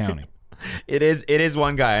LA County. It is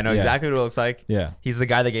one guy. I know exactly what it looks like. Yeah. He's the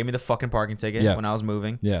guy that gave me the fucking parking ticket when I was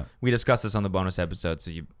moving. Yeah. We discussed this on the bonus episode,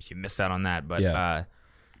 so you missed out on that. But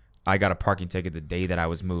I got a parking ticket the day that I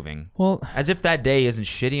was moving. Well, as if that day isn't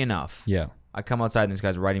shitty enough. Yeah. I come outside and this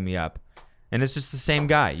guy's writing me up. And it's just the same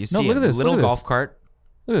guy. You see look at this, little golf cart.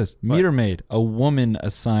 Look at this. Meter maid, a woman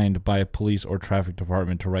assigned by a police or traffic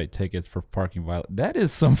department to write tickets for parking violation. That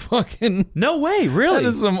is some fucking... No way, really? That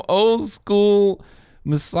is some old school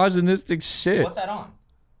misogynistic shit. What's that on?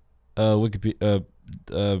 Wikipedia,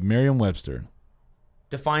 Merriam-Webster.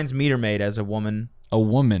 Defines meter maid as a woman. A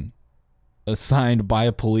woman assigned by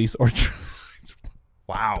a police or...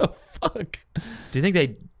 Wow. What the fuck? Do you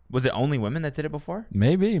think was it only women that did it before?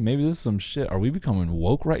 Maybe this is some shit. Are we becoming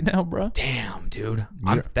woke right now, bro? Damn, dude.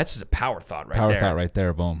 That's just a power thought right there. Power thought right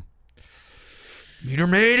there, boom. Meter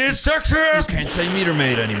maid is sexist. Can't say meter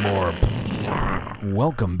maid anymore.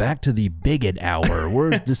 Welcome back to the Bigot Hour.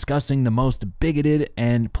 We're discussing the most bigoted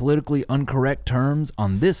and politically incorrect terms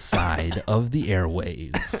on this side of the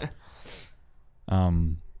airwaves.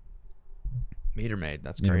 Meter maid.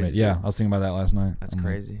 That's crazy. Yeah, I was thinking about that last night. That's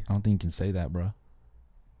crazy. I don't think you can say that, bro.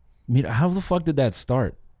 How the fuck did that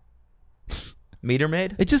start? Meter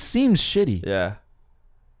maid? It just seems shitty. Yeah.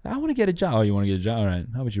 I want to get a job. Oh, you want to get a job? All right.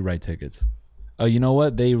 How about you write tickets? Oh, you know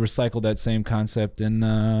what? They recycled that same concept in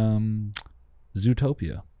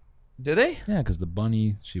Zootopia. Do they? Yeah, because the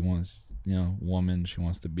bunny, she wants, woman, she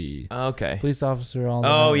wants to be police officer. All that.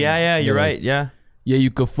 Oh, yeah, you're right. Yeah. Yeah,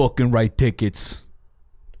 you could fucking write tickets.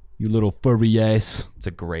 You little furry ass. It's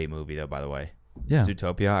a great movie, though, by the way. Yeah.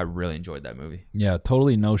 Zootopia. I really enjoyed that movie. Yeah,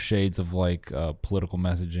 totally no shades of like political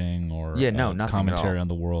messaging or nothing commentary on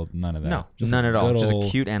the world. None of that. No, none at all. Just a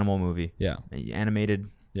cute animal movie. Yeah. Animated.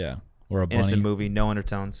 Yeah. Or a bunny. Innocent movie. No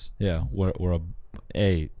undertones. Yeah. When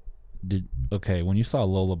you saw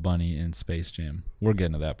Lola Bunny in Space Jam, we're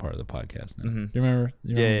getting to that part of the podcast now. Mm-hmm. Do you remember?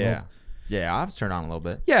 Yeah, I was turned on a little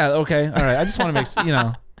bit. Yeah, okay. All right. I just want to make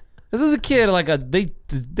this is a kid, like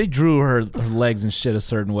they drew her legs and shit a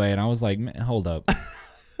certain way, and I was like, man, hold up.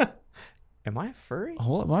 Am I a furry?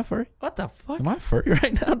 Hold up, am I furry? What the fuck? Am I furry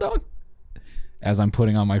right now, dog? As I'm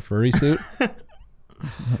putting on my furry suit.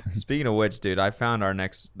 Speaking of which, dude, I found our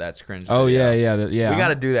next That's Cringe video. Oh, yeah. We got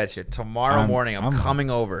to do that shit. Tomorrow morning, I'm coming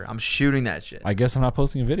over. I'm shooting that shit. I guess I'm not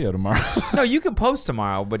posting a video tomorrow. No, you can post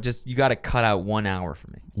tomorrow, but just you got to cut out 1 hour for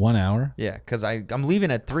me. 1 hour? Yeah, because I'm leaving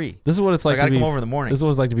at 3. This is what it's like I got to come over in the morning. This is what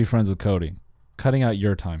it's like to be friends with Cody. Cutting out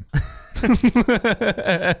your time.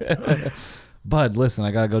 Bud, listen,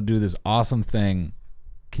 I got to go do this awesome thing.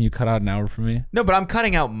 Can you cut out an hour for me? No, but I'm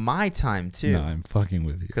cutting out my time, too. No, I'm fucking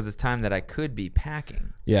with you. Because it's time that I could be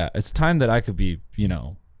packing. Yeah, it's time that I could be,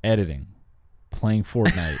 editing, playing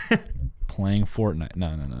Fortnite.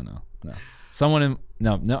 No.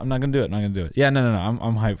 No, I'm not going to do it. Yeah, no.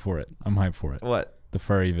 I'm hyped for it. What? The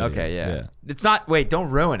furry video. Okay, yeah. It's not, wait,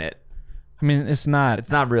 don't ruin it. I mean, it's not. It's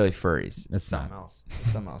not really furries. It's something else.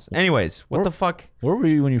 It's something else. Anyways, what the fuck? Where were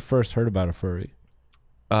you when you first heard about a furry?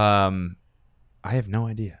 I have no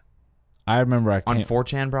idea. I remember on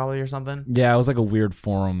 4chan probably or something. Yeah, it was like a weird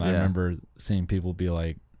forum. I remember seeing people be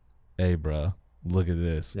like, "Hey, bro, look at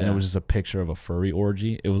this. And it was just a picture of a furry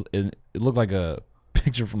orgy. It looked like a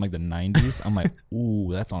picture from like the 90s. I'm like, ooh,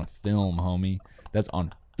 that's on film, homie. That's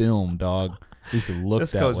on film, dog. We used to look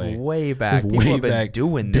that way. This goes way back. People have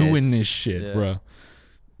been doing this shit, bro.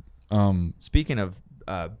 Speaking of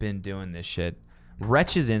been doing this shit,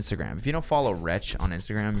 Wretch's Instagram. If you don't follow Wretch on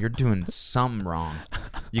Instagram, you're doing something wrong.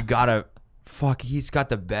 You gotta he's got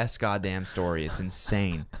the best goddamn story. It's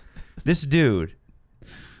insane. This dude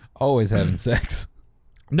always having sex.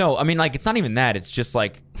 No, I mean, like, it's not even that. It's just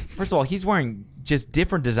like, first of all, he's wearing just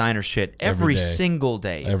different designer shit every single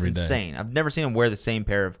day. It's insane. I've never seen him wear the same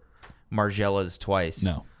pair of Margielas twice.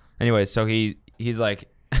 No. Anyway, so he's like,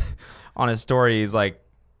 on his story, he's like,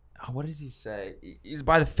 what does he say? He's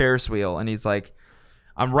by the Ferris wheel, and he's like,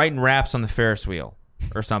 I'm writing raps on the Ferris wheel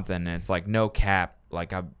or something, and it's like, no cap.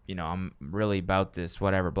 Like, I'm really about this,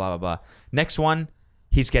 whatever, blah, blah, blah. Next one,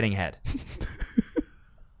 he's getting head.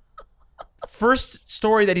 First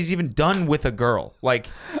story that he's even done with a girl. Like,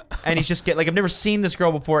 and he's just I've never seen this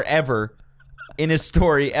girl before ever in his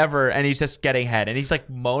story ever, and he's just getting head. And he's like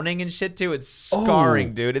moaning and shit too. It's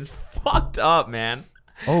scarring, dude. It's fucked up, man.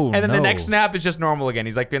 And then the next snap is just normal again.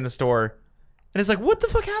 He's like in the store, and it's like, what the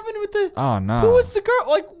fuck happened with the? Oh no. Who was the girl?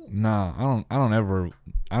 Like, no,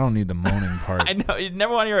 I don't need the moaning part. I know you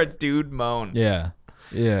never want to hear a dude moan. Yeah.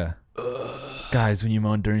 Guys, when you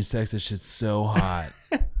moan during sex, this shit's so hot.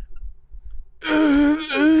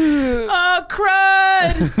 Oh,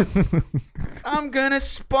 crud! I'm gonna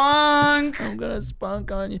spunk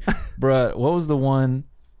on you. Bruh, what was the one?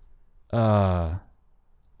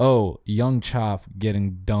 Young Chop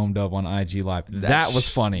getting domed up on IG Live. That was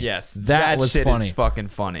funny. Yes. That was shit funny. Is fucking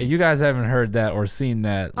funny. If you guys haven't heard that or seen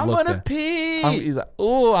that, I'm gonna pee. He's like,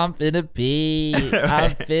 oh, I'm finna pee.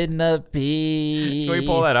 I'm finna pee. Can we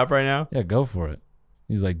pull that up right now? Yeah, go for it.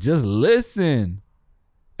 He's like, just listen.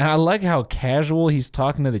 And I like how casual he's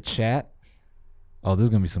talking to the chat. Oh, there's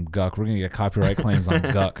going to be some guck. We're going to get copyright claims on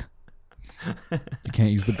guck. You can't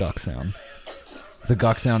use the guck sound. The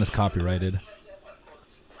guck sound is copyrighted.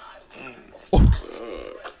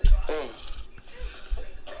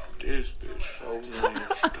 This bitch so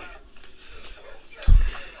nasty.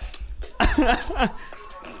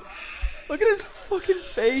 Look at his fucking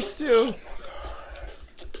face, too.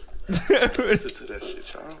 Dude. To that shit,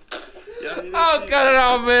 y'all. Oh, cut it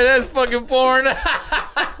off, man. That's fucking porn.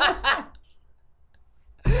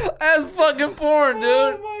 That's fucking porn, dude.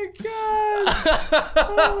 Oh, my God.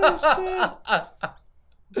 Holy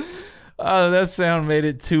shit. Oh, that sound made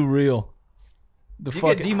it too real. You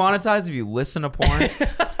get demonetized if you listen to porn?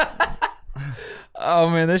 Oh,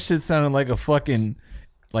 man, that shit sounded like a fucking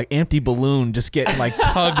empty balloon just getting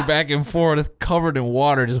tugged back and forth, covered in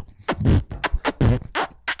water. Just...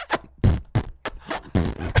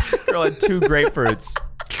 Girl had 2 grapefruits.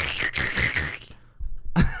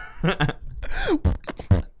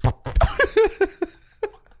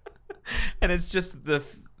 And it's just the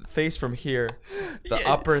face from here, the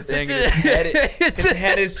upper thing. His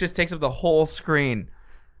head just takes up the whole screen,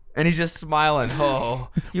 and he's just smiling. Oh,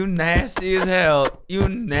 you nasty as hell. You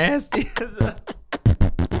nasty as hell.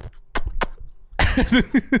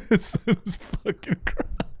 It's fucking crazy.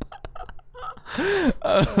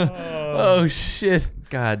 Oh shit!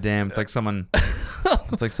 God damn! It's like someone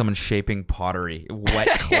shaping pottery, wet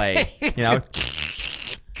clay. You know.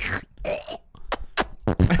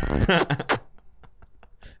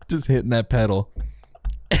 Just hitting that pedal.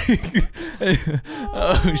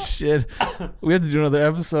 Oh shit! We have to do another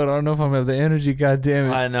episode. I don't know if I'm gonna have the energy. God damn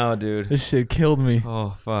it! I know, dude. This shit killed me.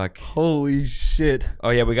 Oh fuck! Holy shit! Oh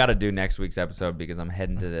yeah, we got to do next week's episode because I'm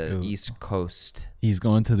heading to the East Coast. He's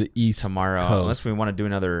going to the East tomorrow. Coast. Unless we want to do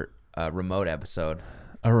another remote episode.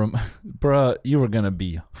 Bruh, you were gonna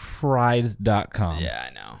be fried.com. Yeah,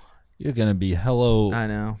 I know. You're gonna be hello. I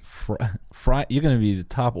know. You're gonna be the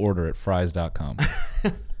top order at fries.com.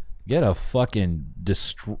 Get a fucking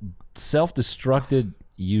self-destructed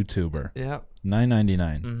YouTuber. Yep.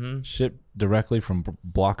 $9.99. Mm-hmm. Shipped directly from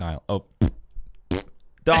Block Island. Oh.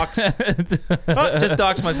 Docs. Just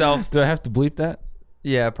dox myself. Do I have to bleep that?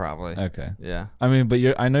 Yeah, probably. Okay. Yeah. I mean, but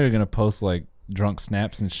I know you're gonna post drunk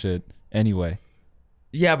snaps and shit anyway.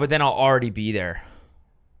 Yeah, but then I'll already be there.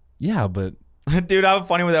 Yeah, but dude, I'm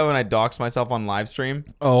funny with that when I dox myself on live stream.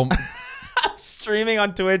 Oh. I'm streaming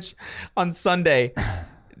on Twitch on Sunday.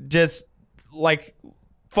 Just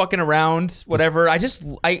fucking around, whatever. I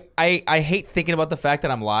hate thinking about the fact that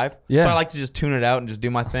I'm live. Yeah. So I like to just tune it out and just do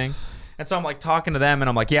my thing. And so I'm talking to them and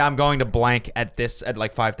I'm like, yeah, I'm going to blank at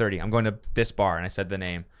 5:30. I'm going to this bar. And I said the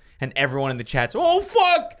name. and everyone in the chat's, oh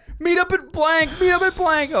fuck, meet up at blank. I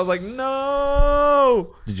was like,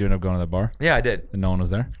 no. Did you end up going to that bar? Yeah, I did. And no one was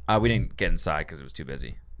there? We didn't get inside because it was too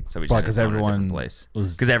busy. So we just because everyone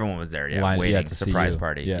was there, waiting. Surprise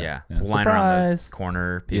party. Yeah. Line around the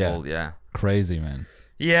corner, people, Crazy, man.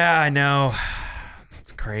 Yeah, I know.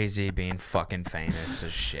 It's crazy being fucking famous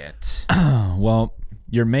as shit. Well,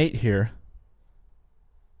 your mate here.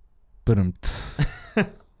 But I don't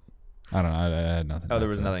know. I had nothing. Oh, there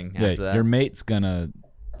was nothing after that? Your mate's gonna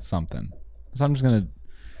something. So I'm just gonna.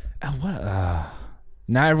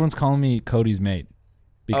 Now everyone's calling me Cody's mate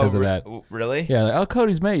because of that. Really? Yeah. Like,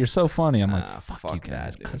 Cody's mate, you're so funny. I'm like, fuck you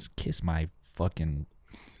guys. Kiss my fucking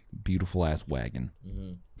beautiful ass wagon.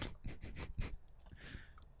 Mm-hmm.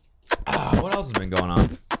 What else has been going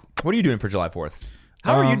on? What are you doing for July 4th?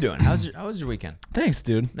 How are you doing? How was your weekend? Thanks,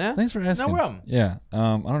 dude. Yeah? Thanks for asking. No problem. Yeah. I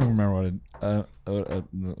don't even remember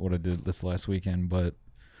what I did this last weekend, but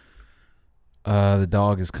the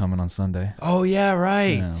dog is coming on Sunday. Oh yeah,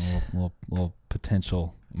 right. Yeah, little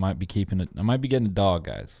potential. I might be getting a dog,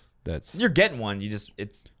 guys. You're getting one. We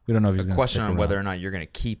don't know if he's going to question on whether or not you're going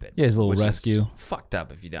to keep it. Yeah, he's a little rescue. Fucked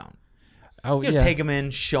up if you don't. Oh, you take him in,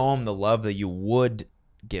 show him the love that you would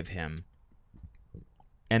give him,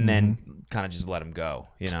 and then kind of just let him go.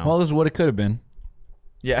 Well, this is what it could have been.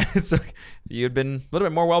 Yeah, so you had been a little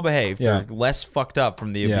bit more well behaved, or less fucked up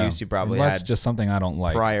from the abuse you probably had. That's just something I don't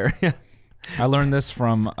like. Prior. I learned this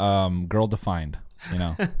from Girl Defined.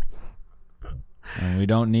 And we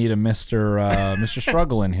don't need a Mr.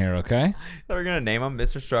 Struggle in here, okay? Are we gonna name him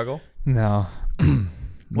Mr. Struggle? No.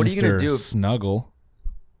 What are you gonna do? Snuggle.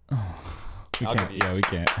 We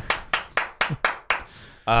can't.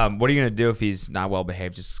 What are you gonna do if he's not well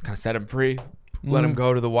behaved? Just kind of set him free, let him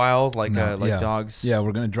go to the wild like dogs. Yeah,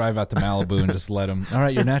 we're gonna drive out to Malibu and just let him. All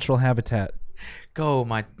right, your natural habitat. Go,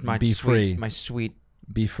 my be sweet, free. My sweet.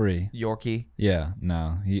 Be free. Yorkie. Yeah,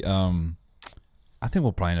 no, he. I think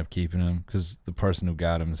we'll probably end up keeping him because the person who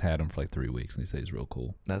got him has had him for like 3 weeks and they say he's real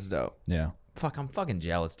cool. That's dope. Yeah. Fuck, I'm fucking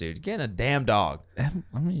jealous, dude. You're getting a damn dog. I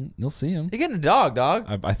mean, you'll see him. You're getting a dog.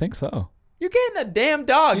 I think so. You're getting a damn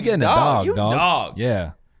dog. You're getting a dog, dog.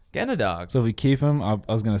 Yeah. Getting a dog. So if we keep him, I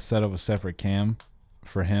was going to set up a separate cam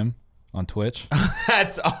for him on Twitch.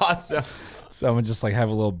 That's awesome. So I'm going to just like have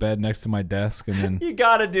a little bed next to my desk and then... You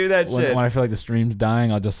got to do that shit. When I feel like the stream's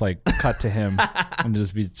dying, I'll just like cut to him and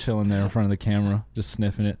just be chilling there in front of the camera, just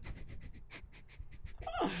sniffing it.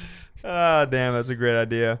 Oh, damn, that's a great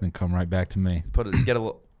idea. And come right back to me. Get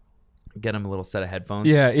him a little set of headphones.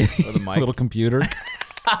 Yeah. With a mic. A little computer.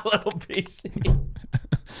 A little PC.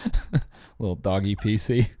 Little doggy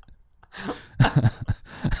PC.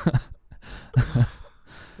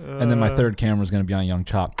 And then my third camera is going to be on Young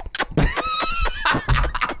Chop.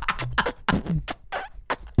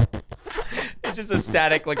 It's just a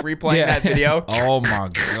static, like replaying that video. Oh my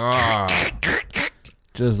god!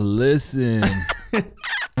 Just listen.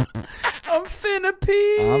 I'm finna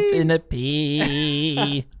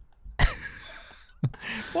pee.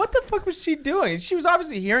 What the fuck was she doing? She was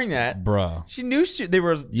obviously hearing that, bro. She knew they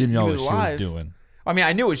were. You know what she was doing. I mean,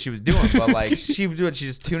 I knew what she was doing, but like she was doing.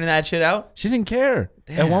 She's just tuning that shit out. She didn't care.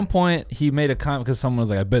 Damn. At one point, he made a comment because someone was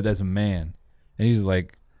like, "I bet that's a man," and he's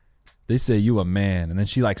like, "They say you a man," and then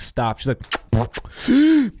she like stopped. She's like,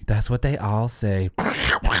 "That's what they all say."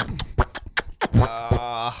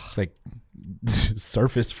 It's like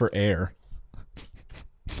surface for air.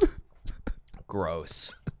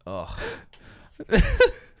 Gross. Ugh.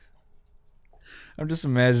 I'm just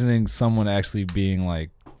imagining someone actually being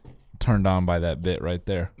like turned on by that bit right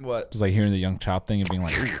there. What? Just like hearing the Young Chop thing and being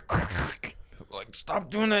like, stop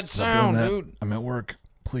doing that sound, dude. I'm at work.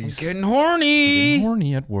 Please. I'm getting horny. I'm getting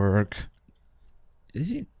horny at work.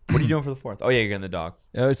 What are you doing for the 4th? Oh, yeah, you're getting the dog.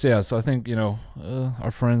 Yeah, so I think,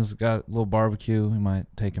 our friends got a little barbecue. We might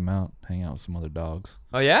take him out, hang out with some other dogs.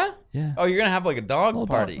 Oh, yeah? Yeah. Oh, you're going to have like a dog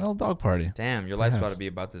party. A little dog party. Damn, your life's about to be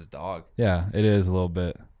about this dog. Yeah, it is a little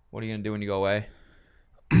bit. What are you going to do when you go away?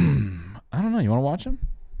 I don't know. You want to watch him?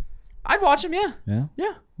 I'd watch him, yeah. Yeah?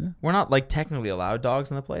 Yeah. We're not like technically allowed dogs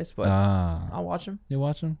in the place, but I'll watch him. You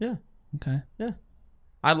watch him? Yeah. Okay. Yeah.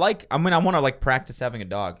 I want to like practice having a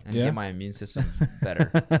dog and get my immune system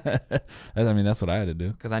better. That's what I had to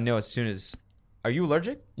do. Because I know as soon as... Are you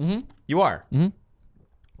allergic? Mm-hmm. You are? Mm-hmm.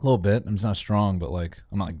 A little bit. I'm just not strong, but like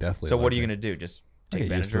I'm not like deathly So allergic. what are you going to do? Just take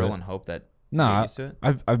Benadryl and hope that you get used to it?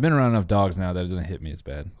 I've been around enough dogs now that it doesn't hit me as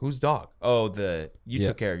bad. Whose dog? Oh, you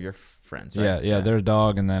took care of your friends, right? Yeah, their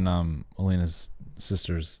dog, and then Alina's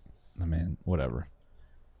sister's, whatever.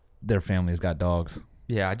 Their family's got dogs.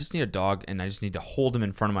 Yeah, I just need a dog, and I just need to hold him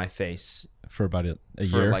in front of my face for about a year.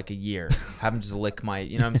 For like a year. Have him just lick my,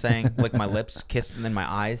 you know what I'm saying? Lick my lips, kiss, and then my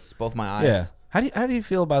eyes, both my eyes. Yeah. How do you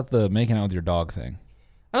feel about the making out with your dog thing?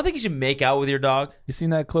 I don't think you should make out with your dog. You seen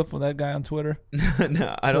that clip with that guy on Twitter?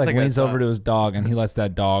 No, I don't think leans over to his dog, and he lets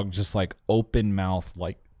that dog just like open mouth,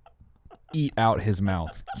 like eat out his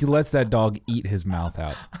mouth. He lets that dog eat his mouth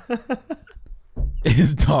out.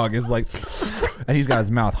 His dog is like, and he's got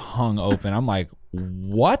his mouth hung open. I'm like,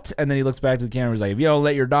 what? And then he looks back to the camera. He's like, if you don't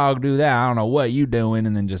let your dog do that, I don't know what you doing.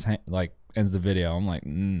 And then just like ends the video. I'm like,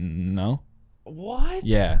 no. What?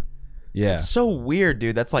 Yeah. That's so weird,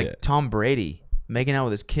 dude. That's like Tom Brady making out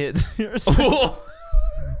with his kids. You ever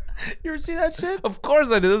see that shit? Of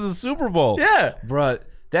course I did. This is a Super Bowl. Yeah. Bruh,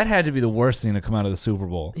 that had to be the worst thing to come out of the Super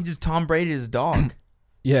Bowl. He just Tom Brady his dog.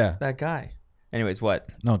 Yeah. That guy. Anyways, what?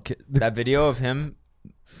 No, that video of him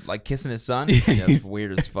like kissing his son? Yeah, it's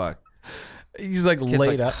weird as fuck. He's like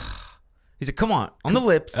laid up. He's like, come on the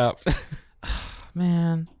lips.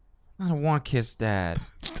 Man, I don't want to kiss dad.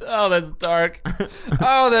 Oh, that's dark.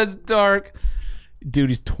 Oh, that's dark. Dude,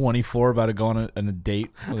 he's 24, about to go on a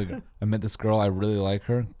date. I met this girl. I really like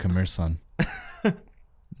her. Come here, son.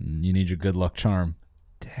 You need your good luck charm.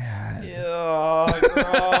 Dad. Ew,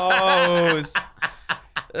 gross.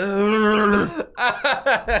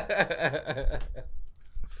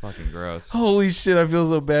 Fucking gross. Holy shit, I feel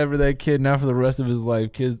so bad for that kid. Now for the rest of his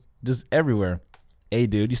life. Kids just everywhere. Hey,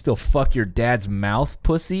 dude, you still fuck your dad's mouth,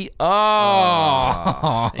 pussy?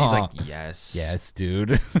 Oh. He's like, yes. Yes,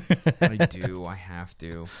 dude. I do. I have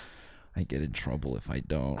to. I get in trouble if I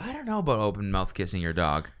don't. I don't know about open mouth kissing your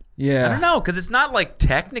dog. Yeah. I don't know, because it's not like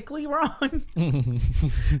technically wrong.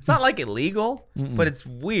 It's not like illegal, but it's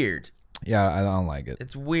weird. Yeah, I don't like it.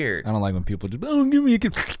 It's weird. I don't like when people just, oh, give me a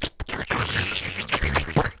kiss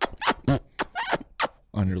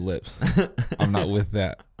on your lips. I'm not with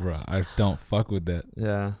that, bro. I don't fuck with that.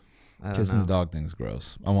 Yeah. Kissing the dog thing's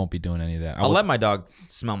gross. I won't be doing any of that. I'll let my dog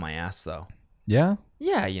smell my ass, though. Yeah?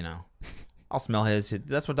 Yeah, you know. I'll smell his.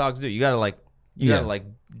 That's what dogs do. You gotta gotta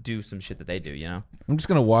do some shit that they do, you know? I'm just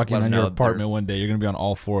gonna walk in on your apartment one day. You're gonna be on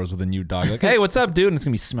all fours with a new dog. Like, hey, what's up, dude? And it's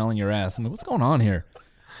gonna be smelling your ass. I'm like, what's going on here?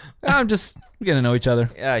 We're getting to know each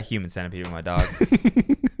other. Yeah, human centipede with my dog.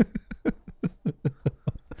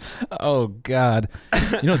 Oh God!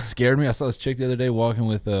 You know what scared me? I saw this chick the other day walking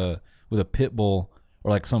with a pit bull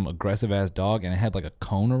or like some aggressive ass dog, and it had like a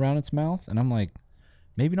cone around its mouth, and I'm like,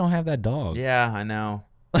 maybe don't have that dog. Yeah, I know.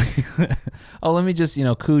 Oh, let me just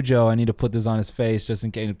Cujo. I need to put this on his face just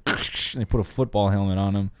in case. And they put a football helmet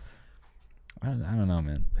on him. I don't know,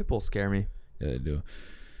 man. Pit bulls scare me. Yeah, they do.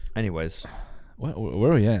 Anyways, where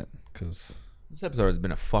are we at? Because this episode has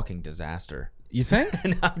been a fucking disaster. You think?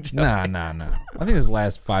 No, I'm joking. Nah. I think this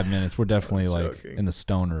last 5 minutes, we're definitely like in the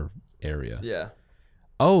stoner area. Yeah.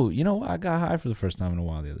 Oh, you know what? I got high for the first time in a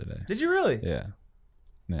while the other day. Did you really? Yeah.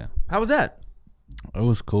 How was that? It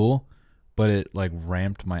was cool, but it like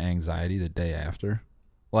ramped my anxiety the day after.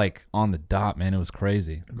 Like on the dot, man. It was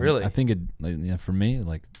crazy. Really? I think it, for me,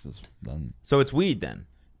 like it's just done. So it's weed then?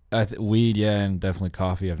 Weed, yeah, and definitely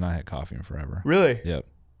coffee. I've not had coffee in forever. Really? Yep.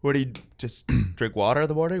 What do you just drink water in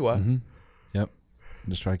the morning? What? Mm-hmm. Yep.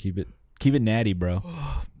 Just try to keep it natty, bro.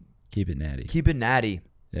 Keep it natty. Keep it natty.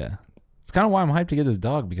 Yeah. It's kind of why I'm hyped to get this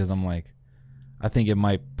dog, because I'm like, I think it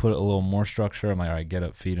might put a little more structure. I'm like, all right, get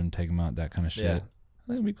up, feed him, take him out, that kind of shit. Yeah. I think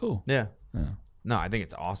it'd be cool. Yeah. Yeah. No, I think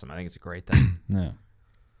it's awesome. I think it's a great thing. Yeah.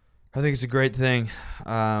 I think it's a great thing.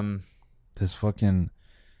 This fucking,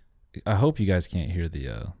 I hope you guys can't hear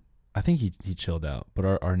the, I think he chilled out,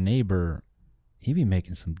 but our neighbor, he be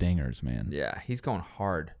making some dingers, man. Yeah, he's going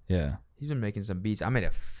hard. Yeah. He's been making some beats. I made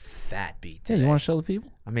a fat beat today. Yeah, you want to show the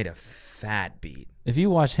people? I made a fat beat. If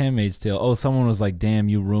you watch Handmaid's Tale, someone was like, damn,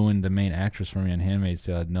 you ruined the main actress for me on Handmaid's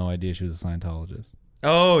Tale. I had no idea she was a Scientologist.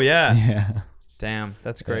 Oh, yeah. Yeah. Damn,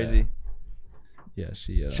 that's crazy. Yeah,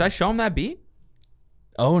 she... Should I show him that beat?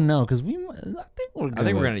 Oh, no, because I think we're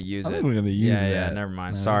going to use it. I think we're going to use it. Yeah, never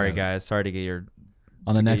mind. Sorry, guys. Sorry to get your...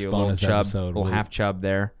 On the next bonus episode. Little half chub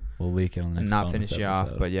there. We'll leak it on the next and not finish you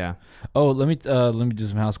off, but yeah. Oh, let me do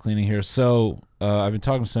some house cleaning here. So I've been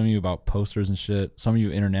talking to some of you about posters and shit. Some of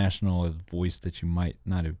you international have voiced that you might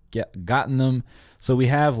not have gotten them. So we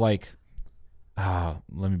have like, let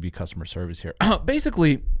me be customer service here.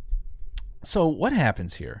 Basically, so what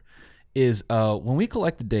happens here is when we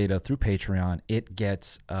collect the data through Patreon, it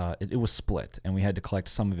gets it was split, and we had to collect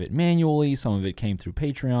some of it manually, some of it came through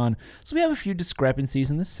Patreon. So we have a few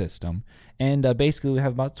discrepancies in the system, and basically we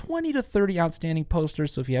have about 20 to 30 outstanding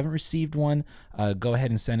posters. So if you haven't received one, go ahead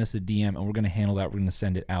and send us a DM, and we're going to handle that. We're going to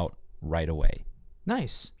send it out right away.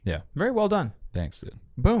 Nice. Yeah. Very well done. Thanks, dude.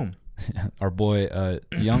 Boom. our boy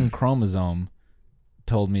Young Chromosome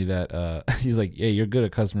told me that he's like, hey, you're good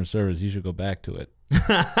at customer service. You should go back to it.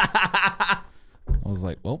 I was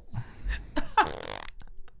like, well.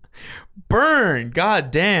 Burn.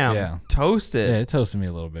 God damn. Yeah. Toasted. Yeah, it toasted me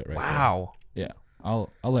a little bit right Wow. there. Yeah.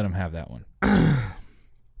 I'll let him have that one.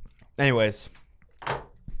 Anyways.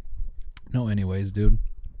 No anyways, dude.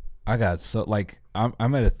 I got so like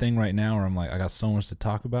I'm at a thing right now where I'm like I got so much to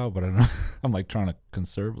talk about, but I don't know. I'm like trying to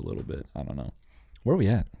conserve a little bit. I don't know. Where are we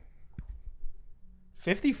at?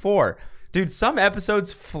 54. Dude, some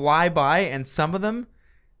episodes fly by and some of them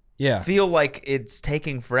feel like it's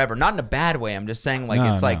taking forever. Not in a bad way. I'm just saying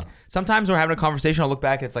like sometimes we're having a conversation, I'll look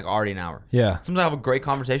back and it's like already an hour. Yeah. Sometimes I have a great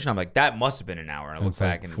conversation, I'm like, that must have been an hour. And I look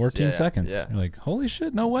back and 14 it's 14 seconds. Yeah. You're like, holy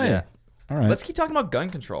shit, no way. Yeah. All right. Let's keep talking about gun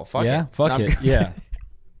control. Fuck it. Fuck it. Yeah.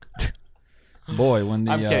 Boy, when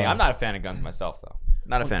the I'm kidding. I'm not a fan of guns myself though.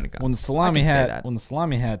 Not a fan of guns. When the salami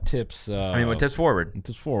had tips when tips forward.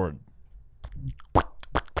 Tips forward.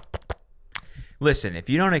 Listen, if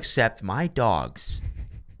you don't accept my dogs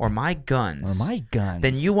or my guns,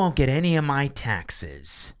 then you won't get any of my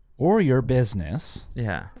taxes. Or your business.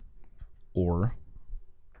 Yeah. Or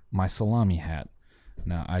my salami hat.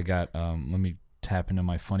 Now I got let me tap into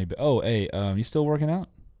my funny you still working out?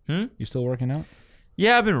 You still working out?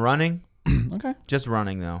 Yeah, I've been running. Okay. Just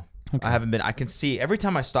running though. Okay. I can see every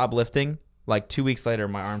time I stop lifting, like 2 weeks later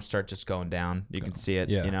my arms start just going down. You can see it,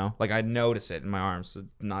 you know? Like I notice it in my arms. So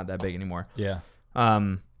not that big anymore. Yeah.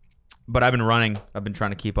 But I've been running. I've been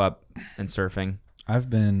trying to keep up and surfing. I've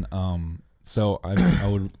been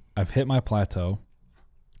I've hit my plateau,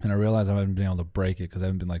 and I realize I haven't been able to break it because I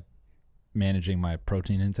haven't been like managing my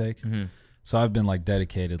protein intake. Mm-hmm. So I've been like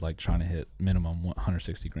dedicated, like trying to hit minimum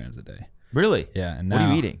 160 grams a day. Really? Yeah. And now, what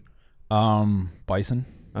are you eating? Bison.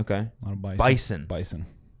 Okay. A lot of bison.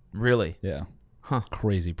 Really? Yeah. Huh.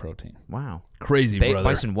 Crazy protein. Wow. Crazy, brother.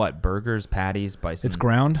 Bison what? Burgers, patties, bison? It's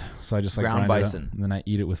ground, so I just like ground bison. It up, and then I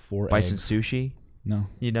eat it with 4 bison eggs. Sushi? No.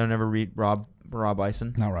 You don't ever eat raw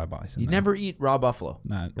bison? Not raw bison. You never eat raw buffalo?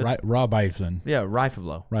 Not raw bison. Yeah,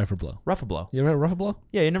 Ruffalo. Ruffalo. You ever had Ruffalo?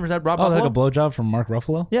 Yeah, you never had raw buffalo? Oh, like a blowjob from Mark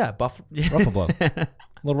Ruffalo? Yeah, Ruffalo.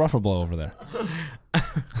 Little Ruffalo over there.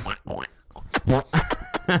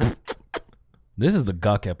 This is the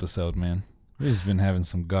Guck episode, man. We've just been having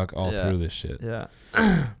some Guck all through this shit. Yeah.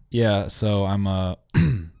 Yeah, so I'm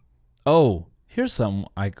here's something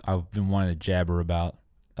I've been wanting to jabber about.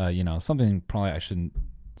 Something probably I shouldn't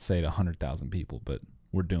say to 100,000 people, but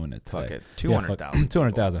we're doing it today. Fuck it. 200,000.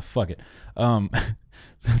 200,000. Fuck it.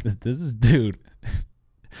 This is dude.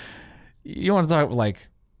 You want to talk like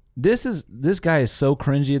this guy is so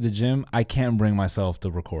cringy at the gym, I can't bring myself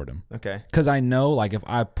to record him. Okay. Because I know like if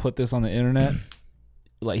I put this on the internet,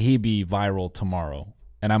 like he'd be viral tomorrow,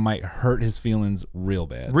 and I might hurt his feelings real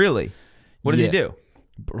bad. Really? What does he do?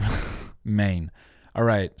 Maine. All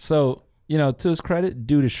right. So, to his credit,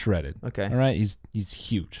 dude is shredded. Okay. All right. He's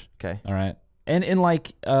huge. Okay. All right. And in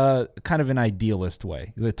like kind of an idealist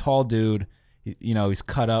way. He's a tall dude. He's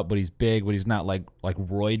cut up, but he's big, but he's not like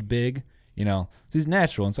roid big. So he's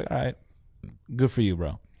natural. And it's like, all right, good for you,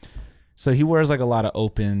 bro. So he wears like a lot of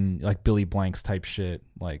open, like Billy Blanks type shit,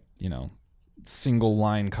 like, single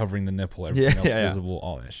line covering the nipple, everything else visible,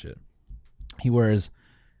 all that shit. He wears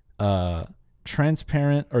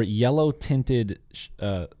transparent or yellow tinted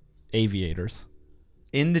aviators.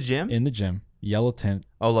 In the gym? Yellow tint.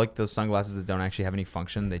 Oh, like those sunglasses that don't actually have any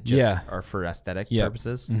function. They just are for aesthetic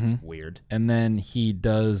purposes. Mm-hmm. Weird. And then he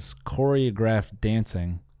does choreographed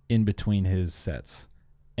dancing in between his sets.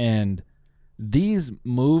 And these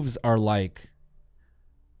moves are like...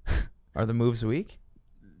 Are the moves weak?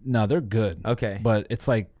 No, they're good. Okay. But it's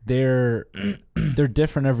like they're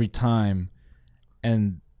different every time,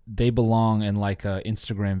 and they belong in like a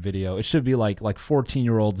Instagram video. It should be like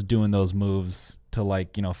 14-year-olds doing those moves to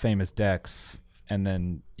like, famous decks and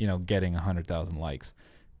then, getting 100,000 likes,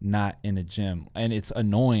 not in a gym. And it's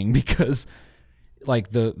annoying because like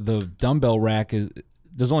the dumbbell rack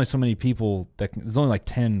there's only so many people there's only like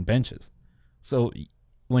 10 benches. So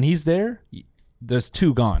when he's there, there's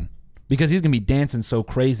 2 gone. Because he's going to be dancing so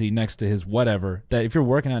crazy next to his whatever that if you're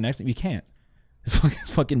working out next to him, you can't. His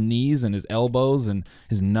fucking knees and his elbows and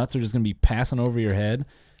his nuts are just going to be passing over your head.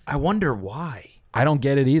 I wonder why. I don't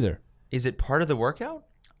get it either. Is it part of the workout?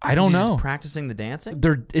 I don't know. Just practicing the dancing?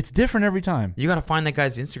 It's different every time. You got to find that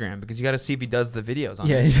guy's Instagram because you got to see if he does the videos on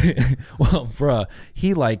Instagram. Yeah. Well, bruh,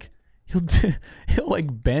 he'll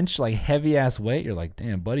like bench like heavy ass weight. You're like,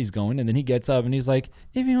 damn, buddy's going. And then he gets up and he's like,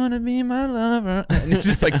 if you want to be my lover. And he's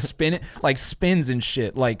just like spins and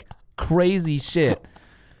shit, like crazy shit.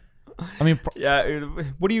 I mean, yeah.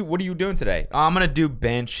 What are you doing today? I'm gonna do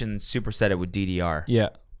bench and superset it with DDR. Yeah,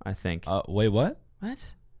 I think. Wait, what?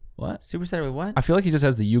 What? Superset it with what? I feel like he just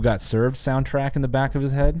has the "You Got Served" soundtrack in the back of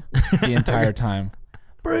his head the entire time.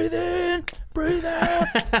 Breathe in, breathe out,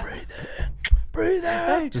 breathe in, breathe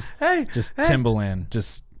out. Just Timbaland,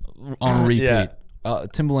 just on repeat. Yeah.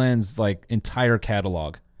 Timbaland's like entire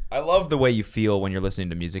catalog. I love the way you feel when you're listening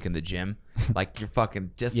to music in the gym. Like you're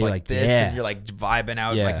fucking just like this, and you're like vibing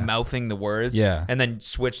out, like mouthing the words. Yeah. And then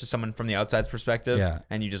switch to someone from the outside's perspective. Yeah.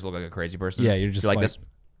 And you just look like a crazy person. Yeah, you're just like this.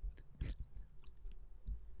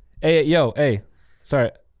 Hey, yo, hey.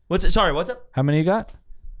 Sorry. What's up? How many you got?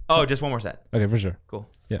 Oh, just one more set. Okay, for sure. Cool.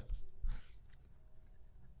 Yeah.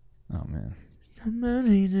 Oh man.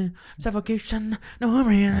 Suffocation. No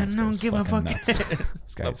breathing. Don't give a fuck.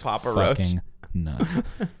 This guy's Papa fucking nuts.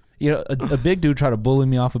 You know, a big dude tried to bully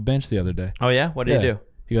me off a bench the other day. Oh yeah? What did he do?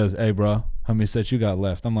 He goes, "Hey, bro, how many sets you got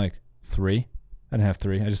left?" I'm like, 3. I didn't have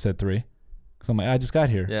 3. I just said 3. Because I'm like, I just got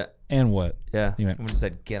here. Yeah. And what? Yeah. He went, just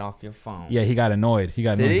said, "Get off your phone." Yeah, he got annoyed.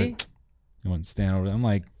 Did he? Like, he wouldn't stand over there. I'm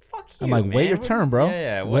like, fuck you, man. Wait your turn, bro.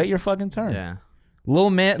 Yeah. Wait your fucking turn. Yeah.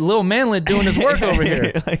 Little manlet doing his work over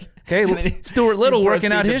here. Okay, Stuart Little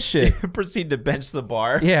working out his shit. Proceed to bench the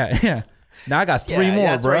bar. Yeah. Now I got 3 more,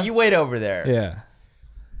 that's bro. Right. You wait over there. Yeah.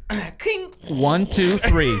 1, 2,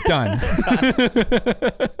 3, done.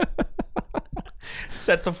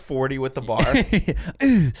 Sets of 40 with the bar.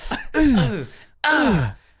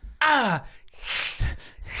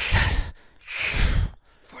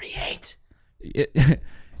 48.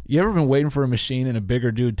 You ever been waiting for a machine and a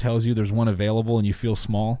bigger dude tells you there's one available and you feel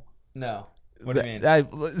small? No. What do you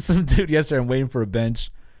mean? Some dude yesterday, I'm waiting for a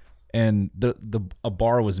bench and a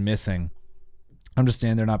bar was missing. I'm just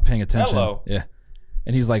standing there not paying attention. Hello. Yeah.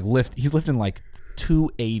 And he's lifting like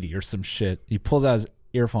 280 or some shit. He pulls out his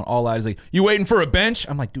earphone all out. He's like, "You waiting for a bench?"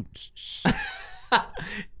 I'm like, "Dude, shh."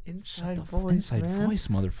 Inside voice,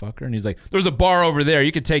 motherfucker. And he's like, "There's a bar over there.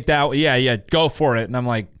 You could take that. Yeah, go for it." And I'm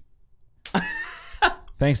like,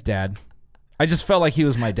 "Thanks, Dad." I just felt like he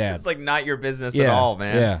was my dad. It's like not your business at all,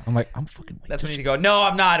 man. Yeah. I'm like, I'm fucking waiting. That's when you need to go, "No,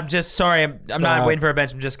 I'm not. I'm just sorry. I'm not waiting for a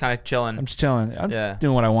bench. I'm just kind of chilling. I'm just chilling. I'm just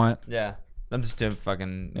doing what I want." Yeah. I'm just doing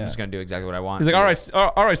I'm just going to do exactly what I want. He's like, all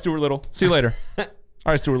right, Stuart Little. See you later. All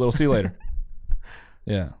right, Stuart Little. See you later.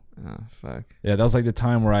 Yeah. Oh, fuck. Yeah, that was like the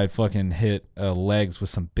time where I fucking hit legs with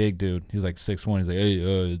some big dude. He was like 6'1". He's like,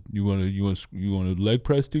 "Hey, you want to leg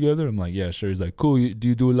press together?" I'm like, "Yeah, sure." He's like, "Cool. Do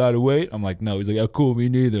you do a lot of weight?" I'm like, "No." He's like, "Oh, cool. Me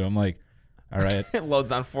neither." I'm like, "All right." It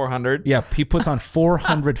loads on 400. Yeah, he puts on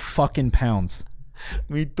 400 fucking pounds.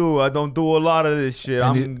 Me too. I don't do a lot of this shit.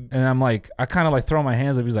 And I'm like, I kind of like throw my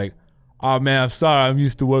hands up. He's like, "Oh man, I'm sorry. I'm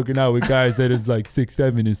used to working out with guys that is like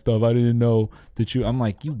 6'7" and stuff. I didn't know that you." I'm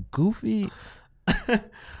like, "You goofy."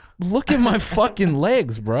 Look at my fucking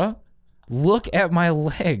legs, bro. Look at my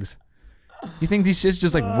legs. You think these shits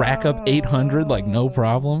just like rack up 800 like no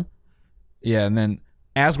problem? Yeah, and then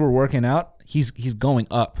as we're working out, he's going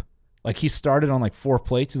up. Like he started on like 4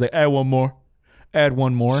 plates. He's like, "Add one more. Add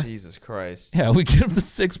one more." Jesus Christ. Yeah, we get up to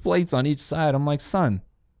 6 plates on each side. I'm like, "Son."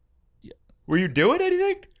 Were you doing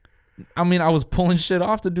anything? I mean, I was pulling shit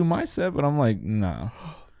off to do my set, but I'm like, no.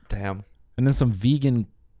 Damn. And then some vegan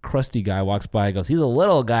crusty guy walks by and goes, "He's a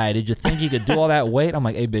little guy. Did you think you could do all that weight?" I'm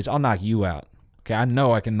like, "Hey, bitch, I'll knock you out. Okay, I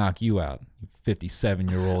know I can knock you out.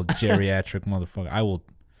 57-year-old geriatric motherfucker. I will."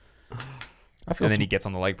 And then he gets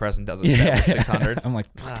on the leg press and does a set with 600. I'm like,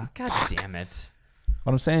 God damn it.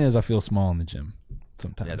 What I'm saying is I feel small in the gym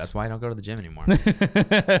sometimes. Yeah, that's why I don't go to the gym anymore. I'm going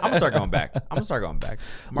to start going back.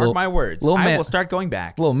 Mark my words. I will start going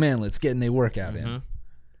back. Little manlets getting a workout in.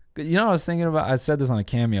 You know what I was thinking about? I said this on a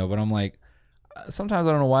Cameo, but I'm like, sometimes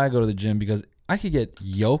I don't know why I go to the gym because I could get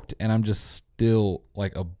yoked and I'm just still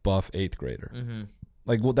like a buff 8th grader. Mm-hmm.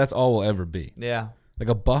 Like, well, that's all we'll ever be. Yeah. Like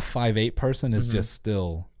a buff 5'8" person is just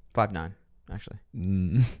still 5'9", actually.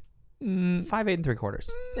 5'8" and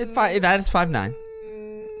 3/4. That is 5'9".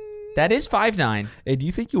 That is 5'9". Hey, do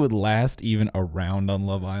you think you would last even around on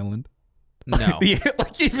Love Island? No.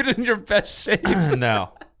 Like even in your best shape?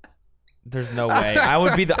 No. There's no way. I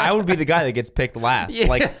would be the guy that gets picked last. Yeah.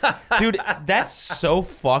 Like, dude, that's so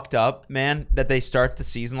fucked up, man, that they start the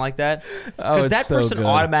season like that. Because that person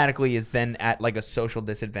automatically is then at like a social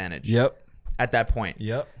disadvantage. Yep. At that point.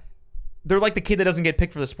 Yep. They're like the kid that doesn't get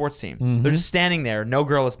picked for the sports team. Mm-hmm. They're just standing there. No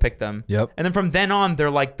girl has picked them. Yep. And then from then on,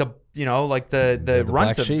 they're like the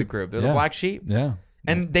runt of the group. They're the black sheep. Yeah.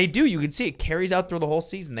 And they do. You can see it carries out through the whole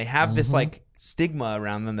season. They have this like stigma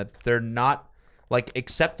around them that they're not like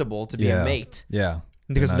acceptable to be a mate. Yeah.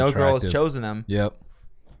 Because no girl has chosen them. Yep.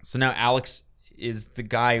 So now Alex is the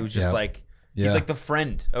guy who's just like he's like the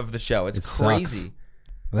friend of the show. It's crazy.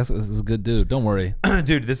 This is a good dude. Don't worry.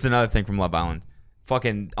 Dude, this is another thing from Love Island.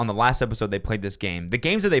 Fucking on the last episode, they played this game. The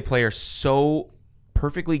games that they play are so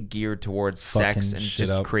perfectly geared towards sex and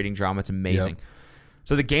just creating drama. It's amazing. Yep.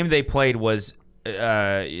 So the game they played was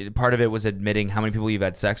part of it was admitting how many people you've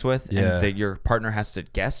had sex with, and that your partner has to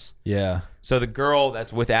guess. Yeah. So the girl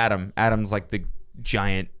that's with Adam's like the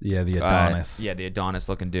giant. Yeah, the Adonis. The Adonis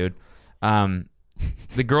looking dude.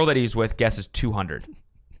 The girl that he's with guesses 200,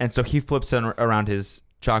 and so he flips around his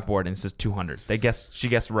chalkboard and says 200. She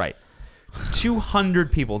guessed right.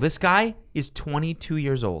 200 people. This guy is 22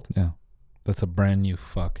 years old. Yeah. That's a brand new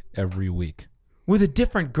fuck every week. With a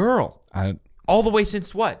different girl. All the way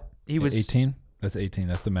since what? He was 18? That's 18.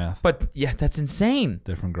 That's the math. But yeah, that's insane.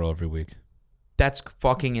 Different girl every week. That's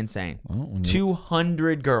fucking insane. Well,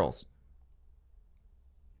 200 girls.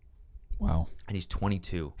 Wow. And he's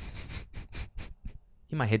 22.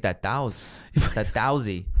 He might hit that thousand. That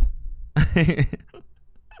thousey.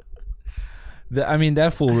 I mean,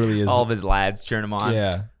 that fool really is. All of his lads cheering him on.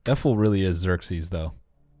 Yeah. That fool really is Xerxes, though.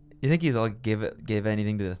 You think he's like give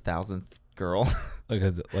anything to the 1,000th girl? like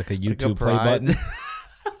a YouTube play button?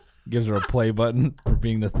 Gives her a play button for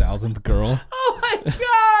being the 1,000th girl. Oh my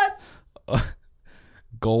god!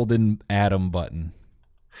 Golden Adam button.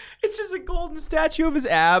 It's just a golden statue of his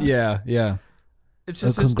abs. Yeah. It's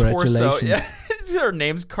just his torso. Yeah, her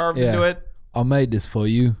name's carved into it. I made this for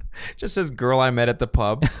you. Just says girl I met at the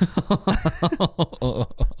pub.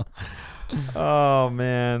 Oh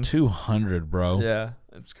man, 200, bro. Yeah,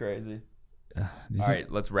 it's crazy. All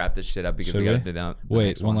right, let's wrap this shit up because we got to do that.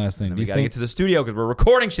 Wait, one last thing. We got to get to the studio because we're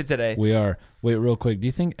recording shit today. We are. Wait, real quick. Do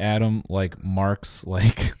you think Adam like marks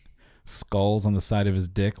like skulls on the side of his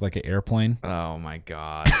dick like an airplane? Oh my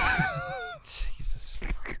god. Jesus.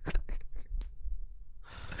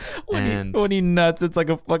 When he nuts, it's like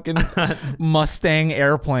a fucking Mustang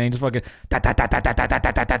airplane, just fucking. He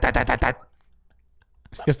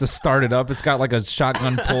has to start it up. It's got like a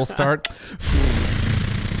shotgun pull start.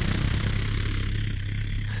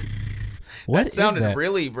 What that sounded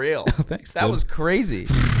really real. Thanks. That was crazy.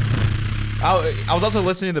 I was also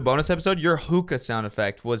listening to the bonus episode. Your hookah sound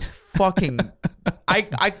effect was fucking. I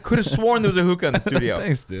could have sworn there was a hookah in the studio.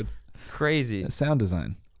 Thanks, dude. Crazy. Sound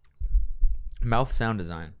design. Mouth sound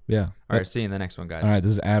design. Yeah. All right, see you in the next one, guys. All right,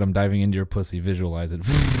 this is Adam diving into your pussy. Visualize it.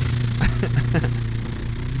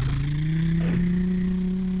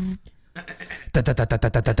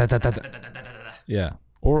 Yeah.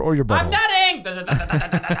 Or your butthole. I'm nutting!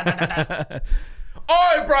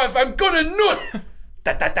 Alright, bruv, I'm gonna nut!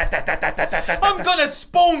 I'm gonna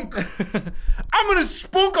spunk! I'm gonna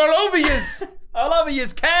spunk all over yous! All over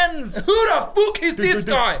yous cans! Who the fuck is this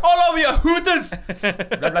guy? All over your hooters!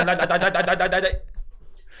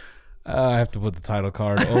 I have to put the title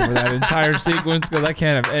card over that entire sequence because I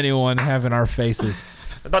can't have anyone having our faces.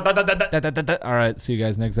 All right, see you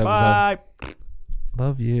guys next episode. Bye.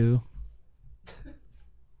 Love you.